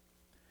us.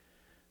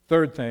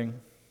 Third thing,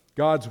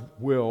 God's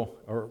will,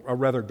 or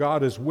rather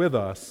God is with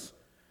us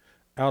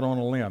out on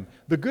a limb.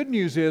 The good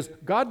news is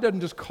God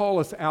doesn't just call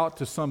us out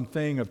to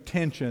something of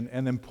tension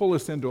and then pull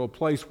us into a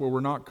place where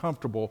we're not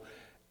comfortable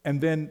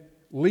and then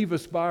leave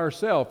us by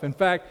ourselves. In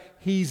fact,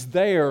 He's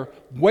there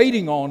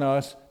waiting on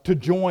us to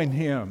join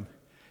Him.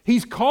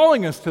 He's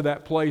calling us to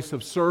that place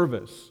of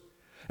service.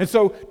 And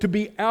so to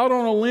be out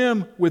on a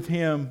limb with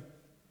Him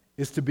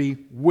is to be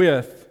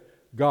with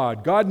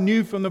God. God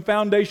knew from the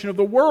foundation of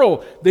the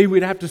world that He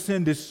would have to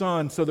send His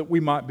Son so that we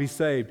might be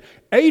saved.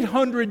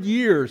 800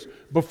 years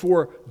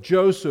before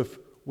Joseph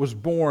was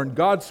born,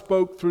 God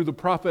spoke through the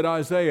prophet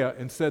Isaiah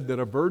and said that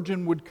a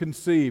virgin would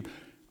conceive.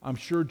 I'm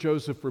sure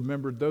Joseph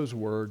remembered those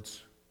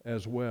words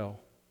as well.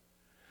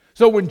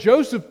 So when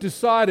Joseph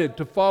decided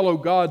to follow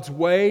God's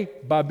way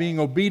by being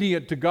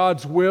obedient to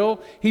God's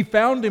will, he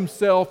found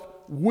himself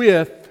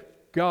with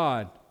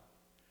God.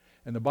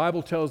 And the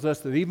Bible tells us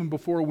that even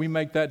before we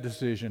make that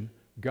decision,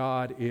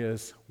 God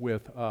is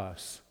with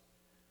us.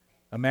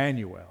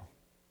 Emmanuel.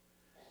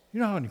 You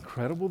know how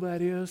incredible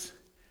that is?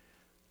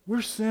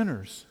 We're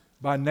sinners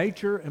by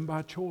nature and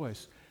by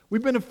choice.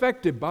 We've been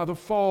affected by the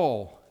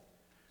fall.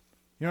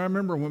 You know, I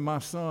remember when my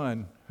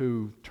son,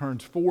 who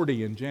turns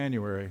 40 in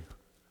January,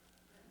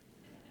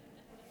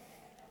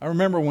 I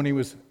remember when he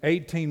was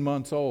 18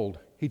 months old,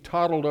 he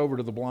toddled over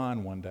to the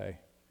blind one day,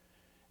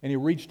 and he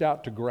reached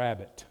out to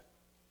grab it.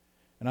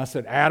 And I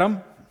said,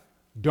 Adam,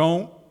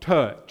 don't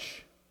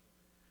touch.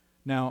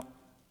 Now,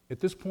 at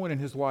this point in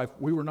his life,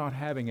 we were not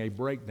having a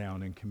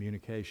breakdown in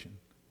communication.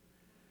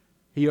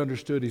 He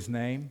understood his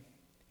name,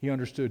 he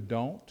understood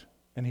don't,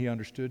 and he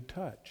understood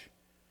touch.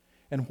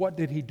 And what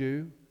did he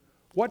do?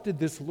 What did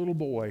this little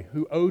boy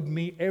who owed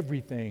me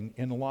everything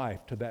in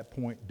life to that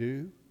point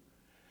do?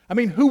 I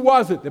mean, who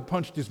was it that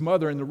punched his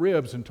mother in the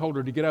ribs and told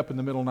her to get up in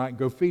the middle of the night and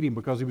go feed him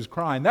because he was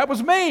crying? That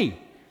was me.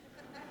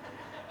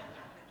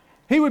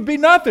 He would be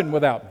nothing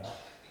without me.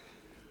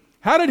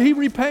 How did he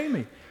repay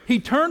me? He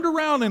turned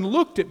around and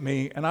looked at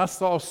me, and I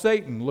saw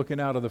Satan looking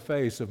out of the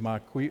face of my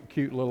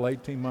cute little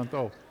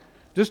 18-month-old.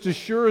 Just as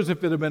sure as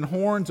if it had been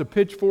horns, a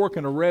pitchfork,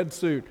 and a red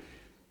suit.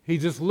 He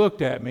just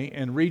looked at me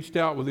and reached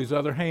out with his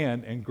other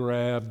hand and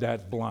grabbed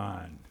that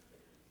blind.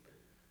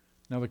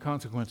 Now the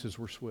consequences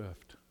were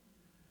swift,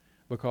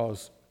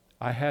 because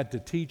I had to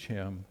teach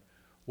him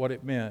what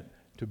it meant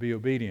to be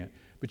obedient.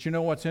 But you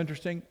know what's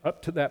interesting?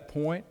 Up to that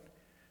point,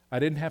 I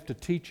didn't have to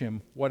teach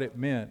him what it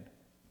meant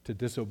to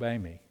disobey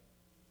me.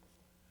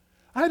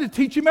 I had to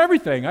teach him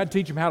everything. I'd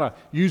teach him how to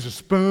use a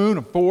spoon,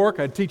 a fork.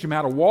 I'd teach him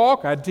how to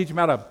walk. I'd teach him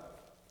how to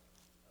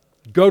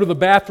go to the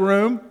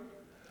bathroom.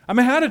 I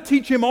mean, how to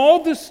teach him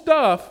all this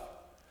stuff.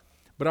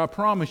 But I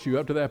promise you,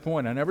 up to that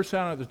point, I never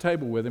sat at the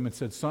table with him and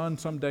said, son,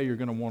 someday you're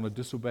going to want to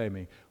disobey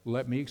me.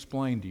 Let me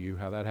explain to you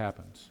how that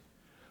happens.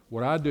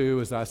 What I do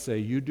is I say,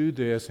 you do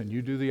this and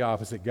you do the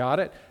opposite. Got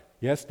it?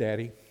 Yes,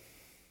 Daddy.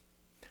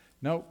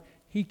 No,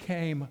 he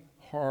came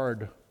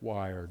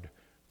hardwired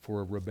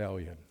for a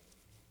rebellion.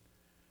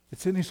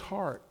 It's in his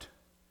heart.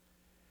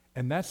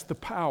 And that's the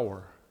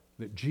power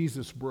that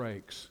Jesus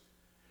breaks.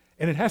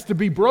 And it has to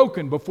be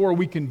broken before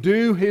we can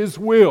do his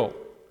will,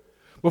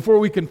 before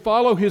we can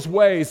follow his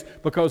ways,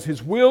 because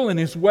his will and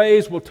his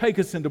ways will take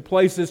us into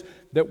places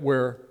that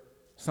we're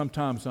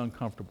sometimes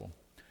uncomfortable.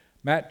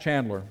 Matt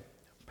Chandler,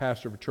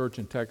 pastor of a church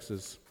in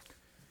Texas,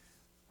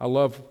 I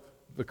love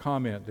the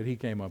comment that he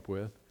came up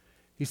with.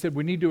 He said,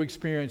 we need to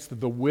experience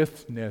the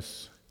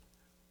withness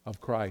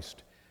of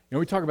Christ. You know,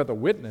 we talk about the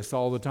witness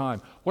all the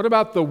time. What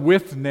about the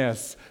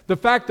withness? The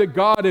fact that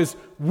God is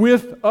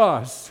with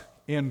us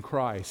in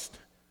Christ.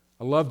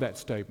 I love that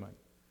statement,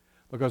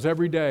 because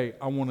every day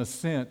I want to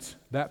sense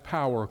that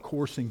power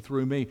coursing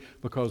through me,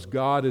 because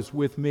God is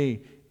with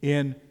me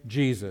in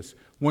Jesus.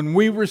 When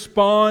we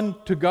respond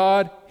to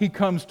God, he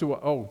comes to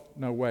us. Oh,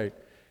 no, wait.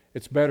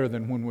 It's better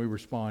than when we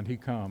respond. He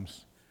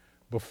comes.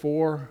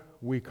 Before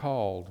we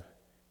called,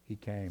 he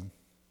came.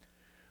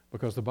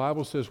 Because the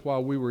Bible says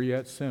while we were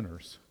yet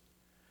sinners,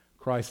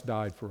 Christ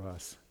died for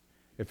us.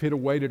 If he'd have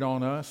waited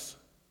on us,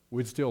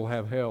 we'd still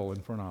have hell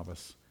in front of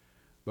us.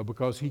 But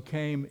because he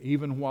came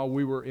even while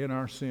we were in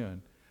our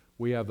sin,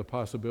 we have the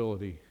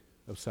possibility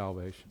of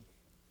salvation.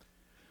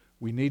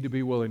 We need to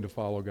be willing to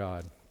follow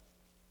God.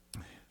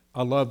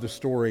 I love the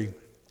story,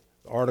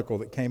 the article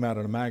that came out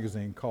in a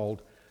magazine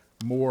called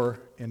More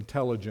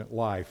Intelligent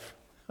Life.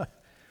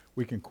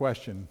 We can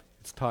question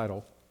its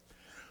title.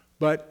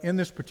 But in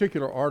this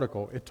particular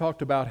article, it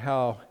talked about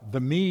how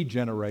the me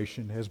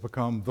generation has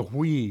become the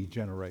we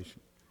generation.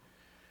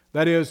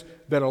 That is,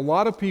 that a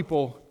lot of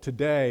people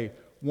today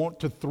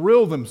want to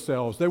thrill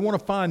themselves. They want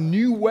to find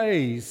new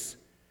ways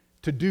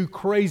to do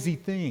crazy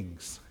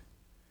things.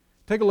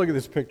 Take a look at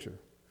this picture.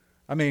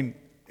 I mean,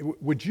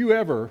 would you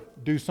ever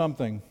do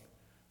something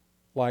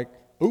like,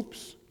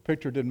 oops,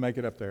 picture didn't make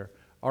it up there.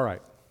 All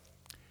right.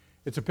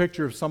 It's a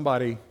picture of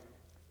somebody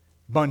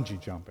bungee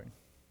jumping.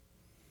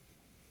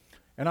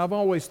 And I've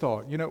always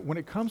thought, you know, when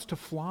it comes to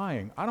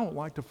flying, I don't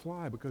like to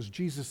fly because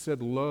Jesus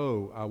said,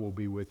 lo, I will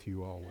be with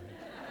you always.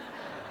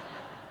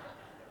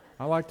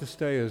 I like to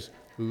stay as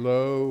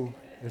low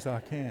as I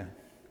can.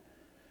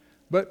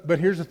 But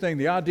here's the thing.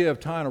 The idea of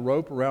tying a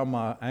rope around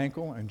my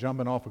ankle and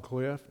jumping off a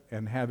cliff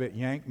and have it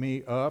yank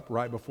me up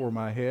right before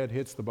my head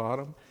hits the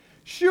bottom,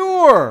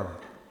 sure,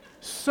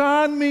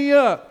 sign me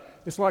up.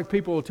 It's like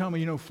people will tell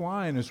me, you know,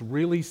 flying is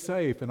really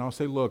safe. And I'll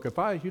say, look, if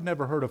you'd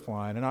never heard of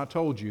flying, and I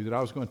told you that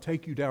I was going to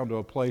take you down to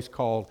a place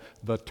called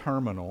the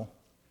terminal,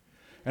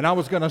 and I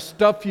was going to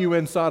stuff you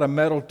inside a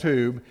metal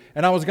tube,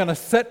 and I was going to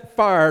set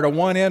fire to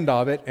one end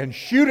of it and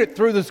shoot it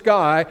through the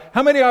sky,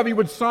 how many of you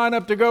would sign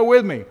up to go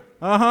with me?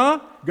 Uh-huh.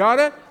 Got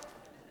it?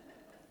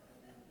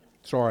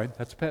 Sorry,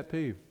 that's a pet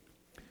peeve.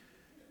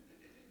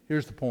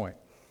 Here's the point.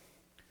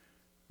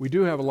 We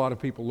do have a lot of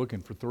people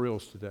looking for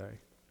thrills today.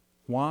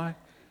 Why?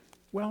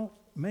 Well,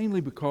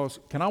 mainly because,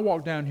 can I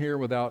walk down here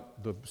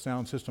without the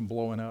sound system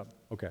blowing up?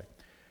 Okay.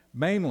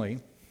 Mainly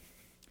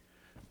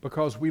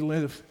because we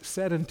live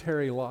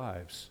sedentary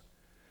lives,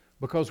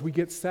 because we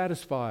get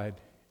satisfied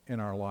in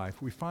our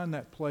life. We find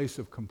that place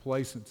of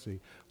complacency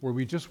where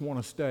we just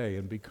want to stay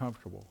and be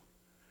comfortable.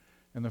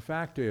 And the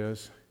fact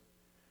is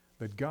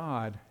that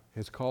God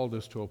has called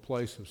us to a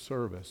place of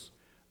service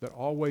that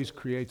always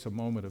creates a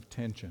moment of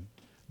tension,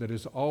 that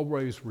is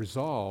always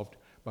resolved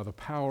by the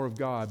power of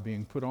God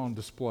being put on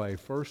display,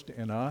 first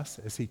in us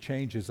as He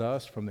changes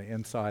us from the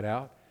inside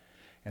out,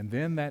 and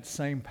then that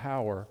same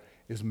power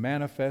is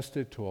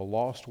manifested to a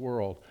lost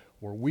world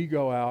where we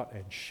go out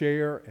and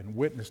share and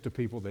witness to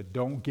people that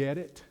don't get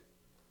it.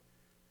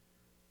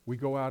 We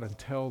go out and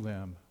tell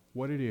them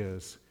what it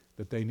is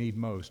that they need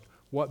most,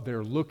 what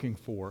they're looking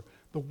for.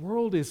 The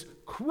world is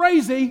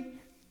crazy.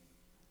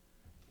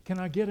 Can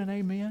I get an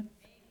amen? Amen.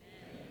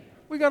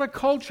 We got a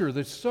culture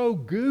that's so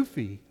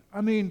goofy.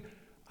 I mean,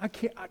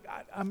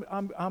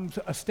 I'm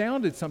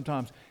astounded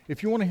sometimes.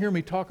 If you want to hear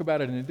me talk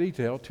about it in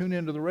detail, tune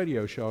into the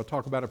radio show. I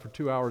talk about it for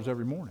 2 hours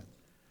every morning.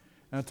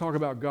 And I talk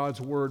about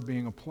God's Word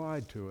being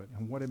applied to it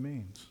and what it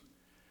means.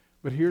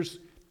 But here's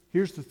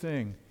the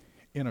thing.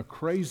 In a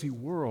crazy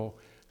world,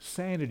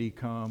 sanity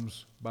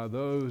comes by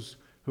those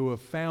who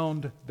have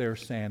found their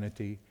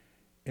sanity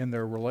in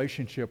their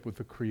relationship with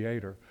the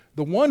Creator.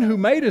 The one who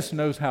made us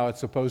knows how it's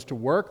supposed to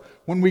work.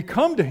 When we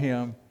come to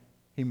Him,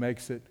 He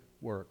makes it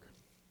work.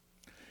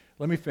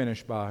 Let me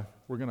finish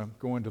we're going to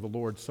go into the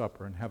Lord's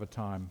Supper and have a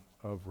time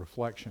of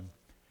reflection.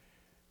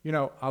 You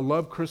know, I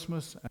love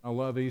Christmas and I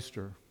love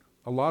Easter.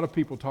 A lot of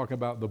people talk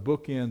about the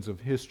bookends of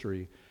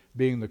history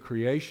being the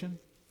creation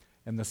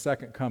and the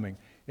second coming.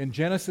 In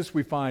Genesis,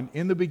 we find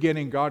in the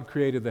beginning God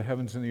created the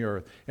heavens and the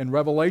earth. In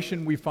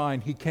Revelation, we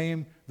find He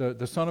came,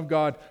 the Son of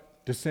God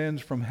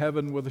descends from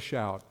heaven with a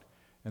shout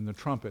and the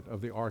trumpet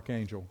of the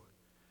archangel.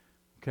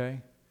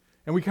 Okay?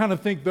 And we kind of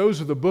think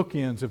those are the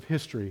bookends of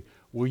history.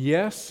 Well,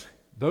 yes,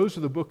 those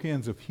are the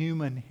bookends of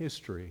human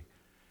history.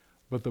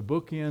 But the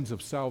bookends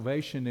of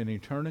salvation in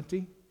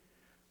eternity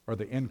are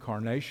the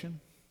incarnation,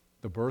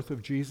 the birth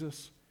of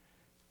Jesus,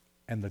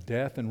 and the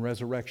death and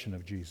resurrection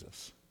of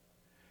Jesus.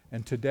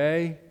 And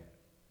today,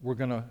 we're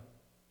going to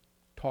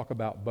talk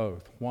about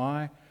both.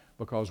 Why?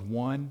 Because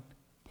one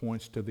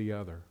points to the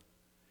other.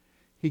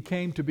 He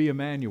came to be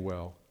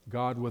Emmanuel,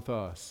 God with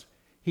us.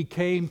 He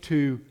came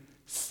to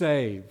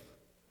save.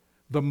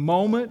 The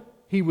moment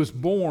He was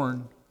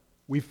born,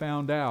 we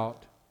found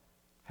out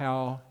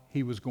how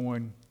He was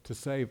going to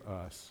save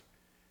us.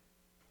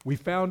 We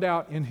found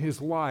out in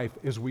His life,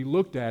 as we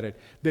looked at it,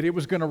 that it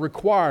was going to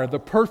require the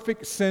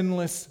perfect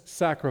sinless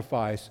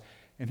sacrifice.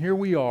 And here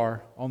we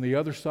are on the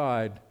other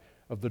side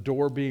of the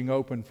door being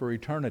open for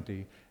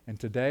eternity. And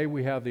today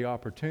we have the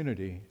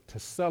opportunity to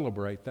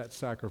celebrate that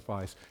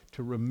sacrifice,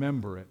 to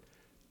remember it,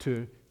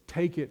 to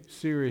take it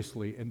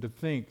seriously, and to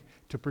think,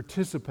 to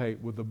participate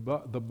with the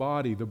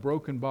body, the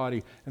broken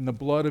body, and the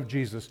blood of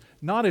Jesus,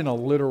 not in a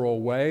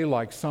literal way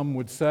like some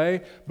would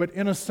say, but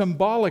in a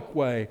symbolic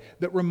way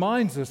that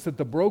reminds us that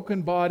the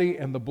broken body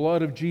and the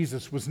blood of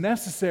Jesus was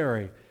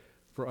necessary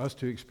for us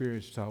to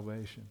experience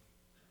salvation.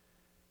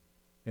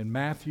 In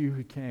Matthew,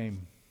 He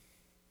came.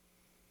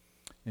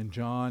 In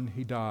John,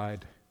 He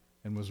died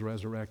and was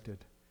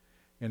resurrected.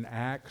 In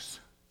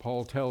Acts,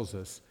 Paul tells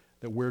us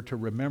that we're to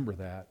remember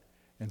that,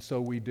 and so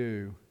we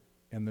do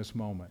in this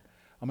moment.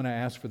 I'm going to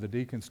ask for the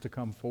deacons to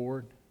come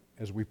forward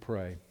as we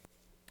pray.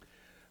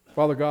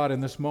 Father God, in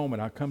this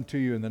moment, I come to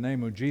You in the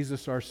name of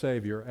Jesus, our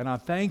Savior, and I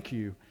thank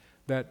You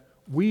that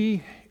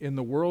we, in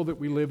the world that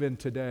we live in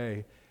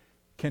today,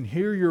 can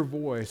hear Your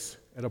voice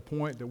at a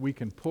point that we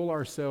can pull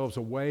ourselves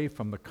away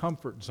from the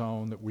comfort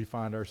zone that we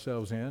find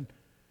ourselves in.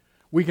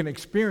 We can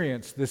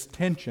experience this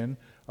tension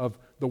of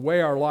the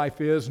way our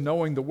life is,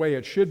 knowing the way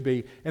it should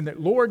be, and that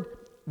Lord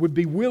would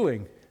be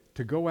willing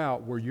to go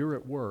out where You're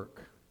at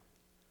work.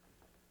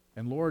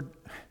 And Lord,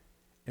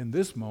 in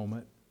this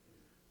moment,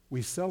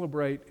 we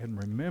celebrate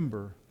and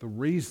remember the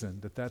reason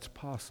that that's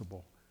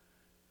possible.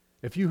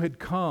 If You had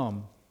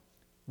come,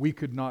 we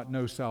could not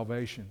know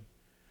salvation.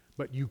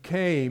 But You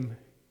came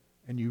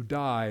and You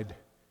died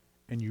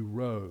and You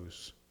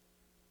rose.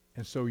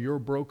 And so Your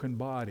broken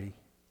body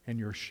and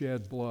Your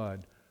shed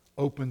blood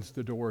opens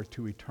the door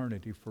to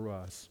eternity for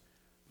us.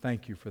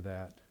 Thank You for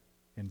that.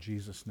 In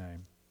Jesus'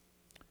 name,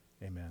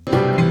 amen.